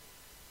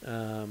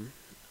 I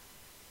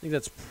think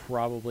that's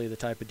probably the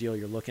type of deal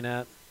you're looking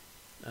at.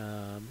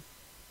 Juan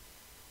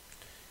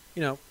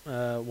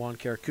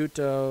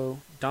Caracuto,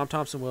 Dom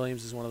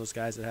Thompson-Williams is one of those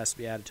guys that has to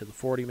be added to the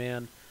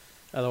 40-man.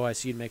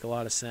 Otherwise, he'd make a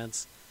lot of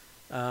sense.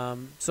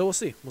 So we'll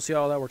see. We'll see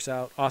how all that works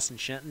out. Austin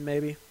Shenton,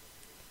 maybe.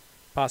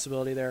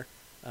 Possibility there.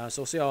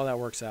 So we'll see how all that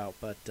works out.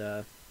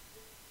 But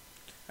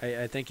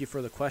I thank you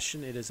for the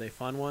question. It is a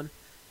fun one.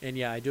 And,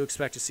 yeah, I do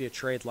expect to see a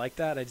trade like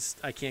that.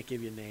 I can't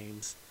give you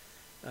names.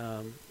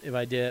 If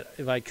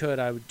I could,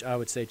 I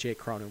would say Jake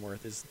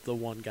Cronenworth is the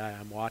one guy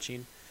I'm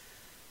watching.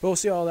 But we'll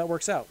see how all that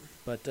works out.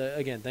 But,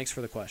 again, thanks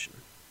for the question.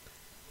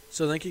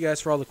 So thank you guys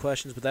for all the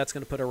questions, but that's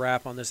going to put a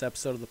wrap on this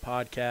episode of the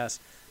podcast.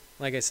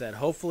 Like I said,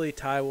 hopefully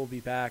Ty will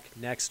be back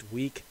next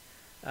week.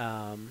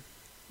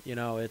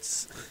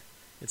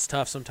 It's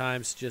tough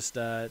sometimes just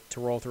to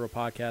roll through a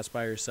podcast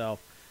by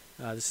yourself.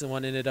 This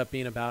one ended up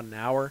being about an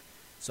hour,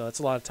 so that's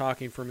a lot of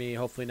talking for me.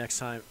 Hopefully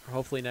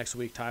next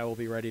week Ty will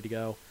be ready to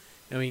go,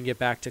 and we can get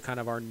back to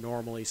kind of our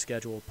normally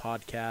scheduled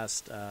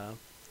podcast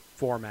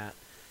format.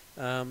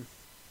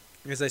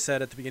 As I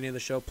said at the beginning of the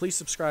show, please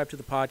subscribe to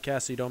the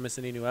podcast so you don't miss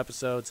any new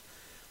episodes.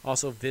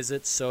 Also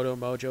visit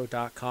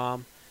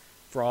sotomojo.com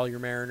for all your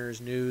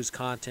Mariners news,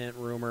 content,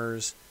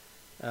 rumors,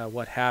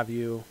 what have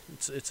you.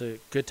 It's a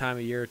good time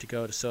of year to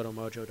go to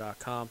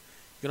sotomojo.com.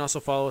 You can also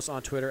follow us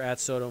on Twitter at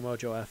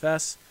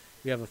sotomojofs.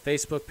 We have a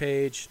Facebook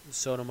page,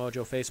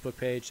 Sotomojo Facebook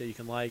page that you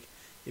can like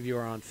if you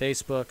are on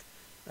Facebook.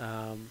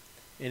 And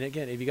And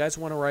again, if you guys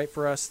want to write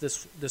for us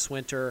this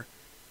winter,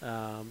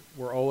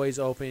 we're always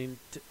open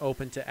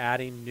to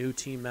adding new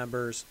team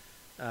members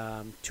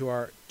to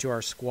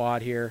our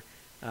squad here.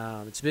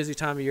 It's a busy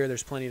time of year.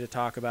 There's plenty to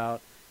talk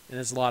about, and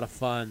it's a lot of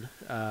fun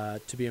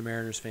to be a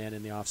Mariners fan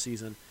in the off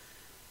season,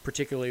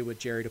 particularly with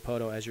Jerry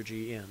Dipoto as your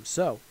GM.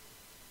 So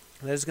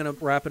that is going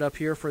to wrap it up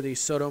here for the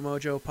Soto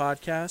Mojo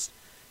podcast.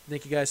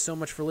 Thank you guys so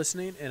much for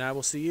listening, and I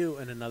will see you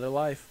in another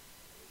life.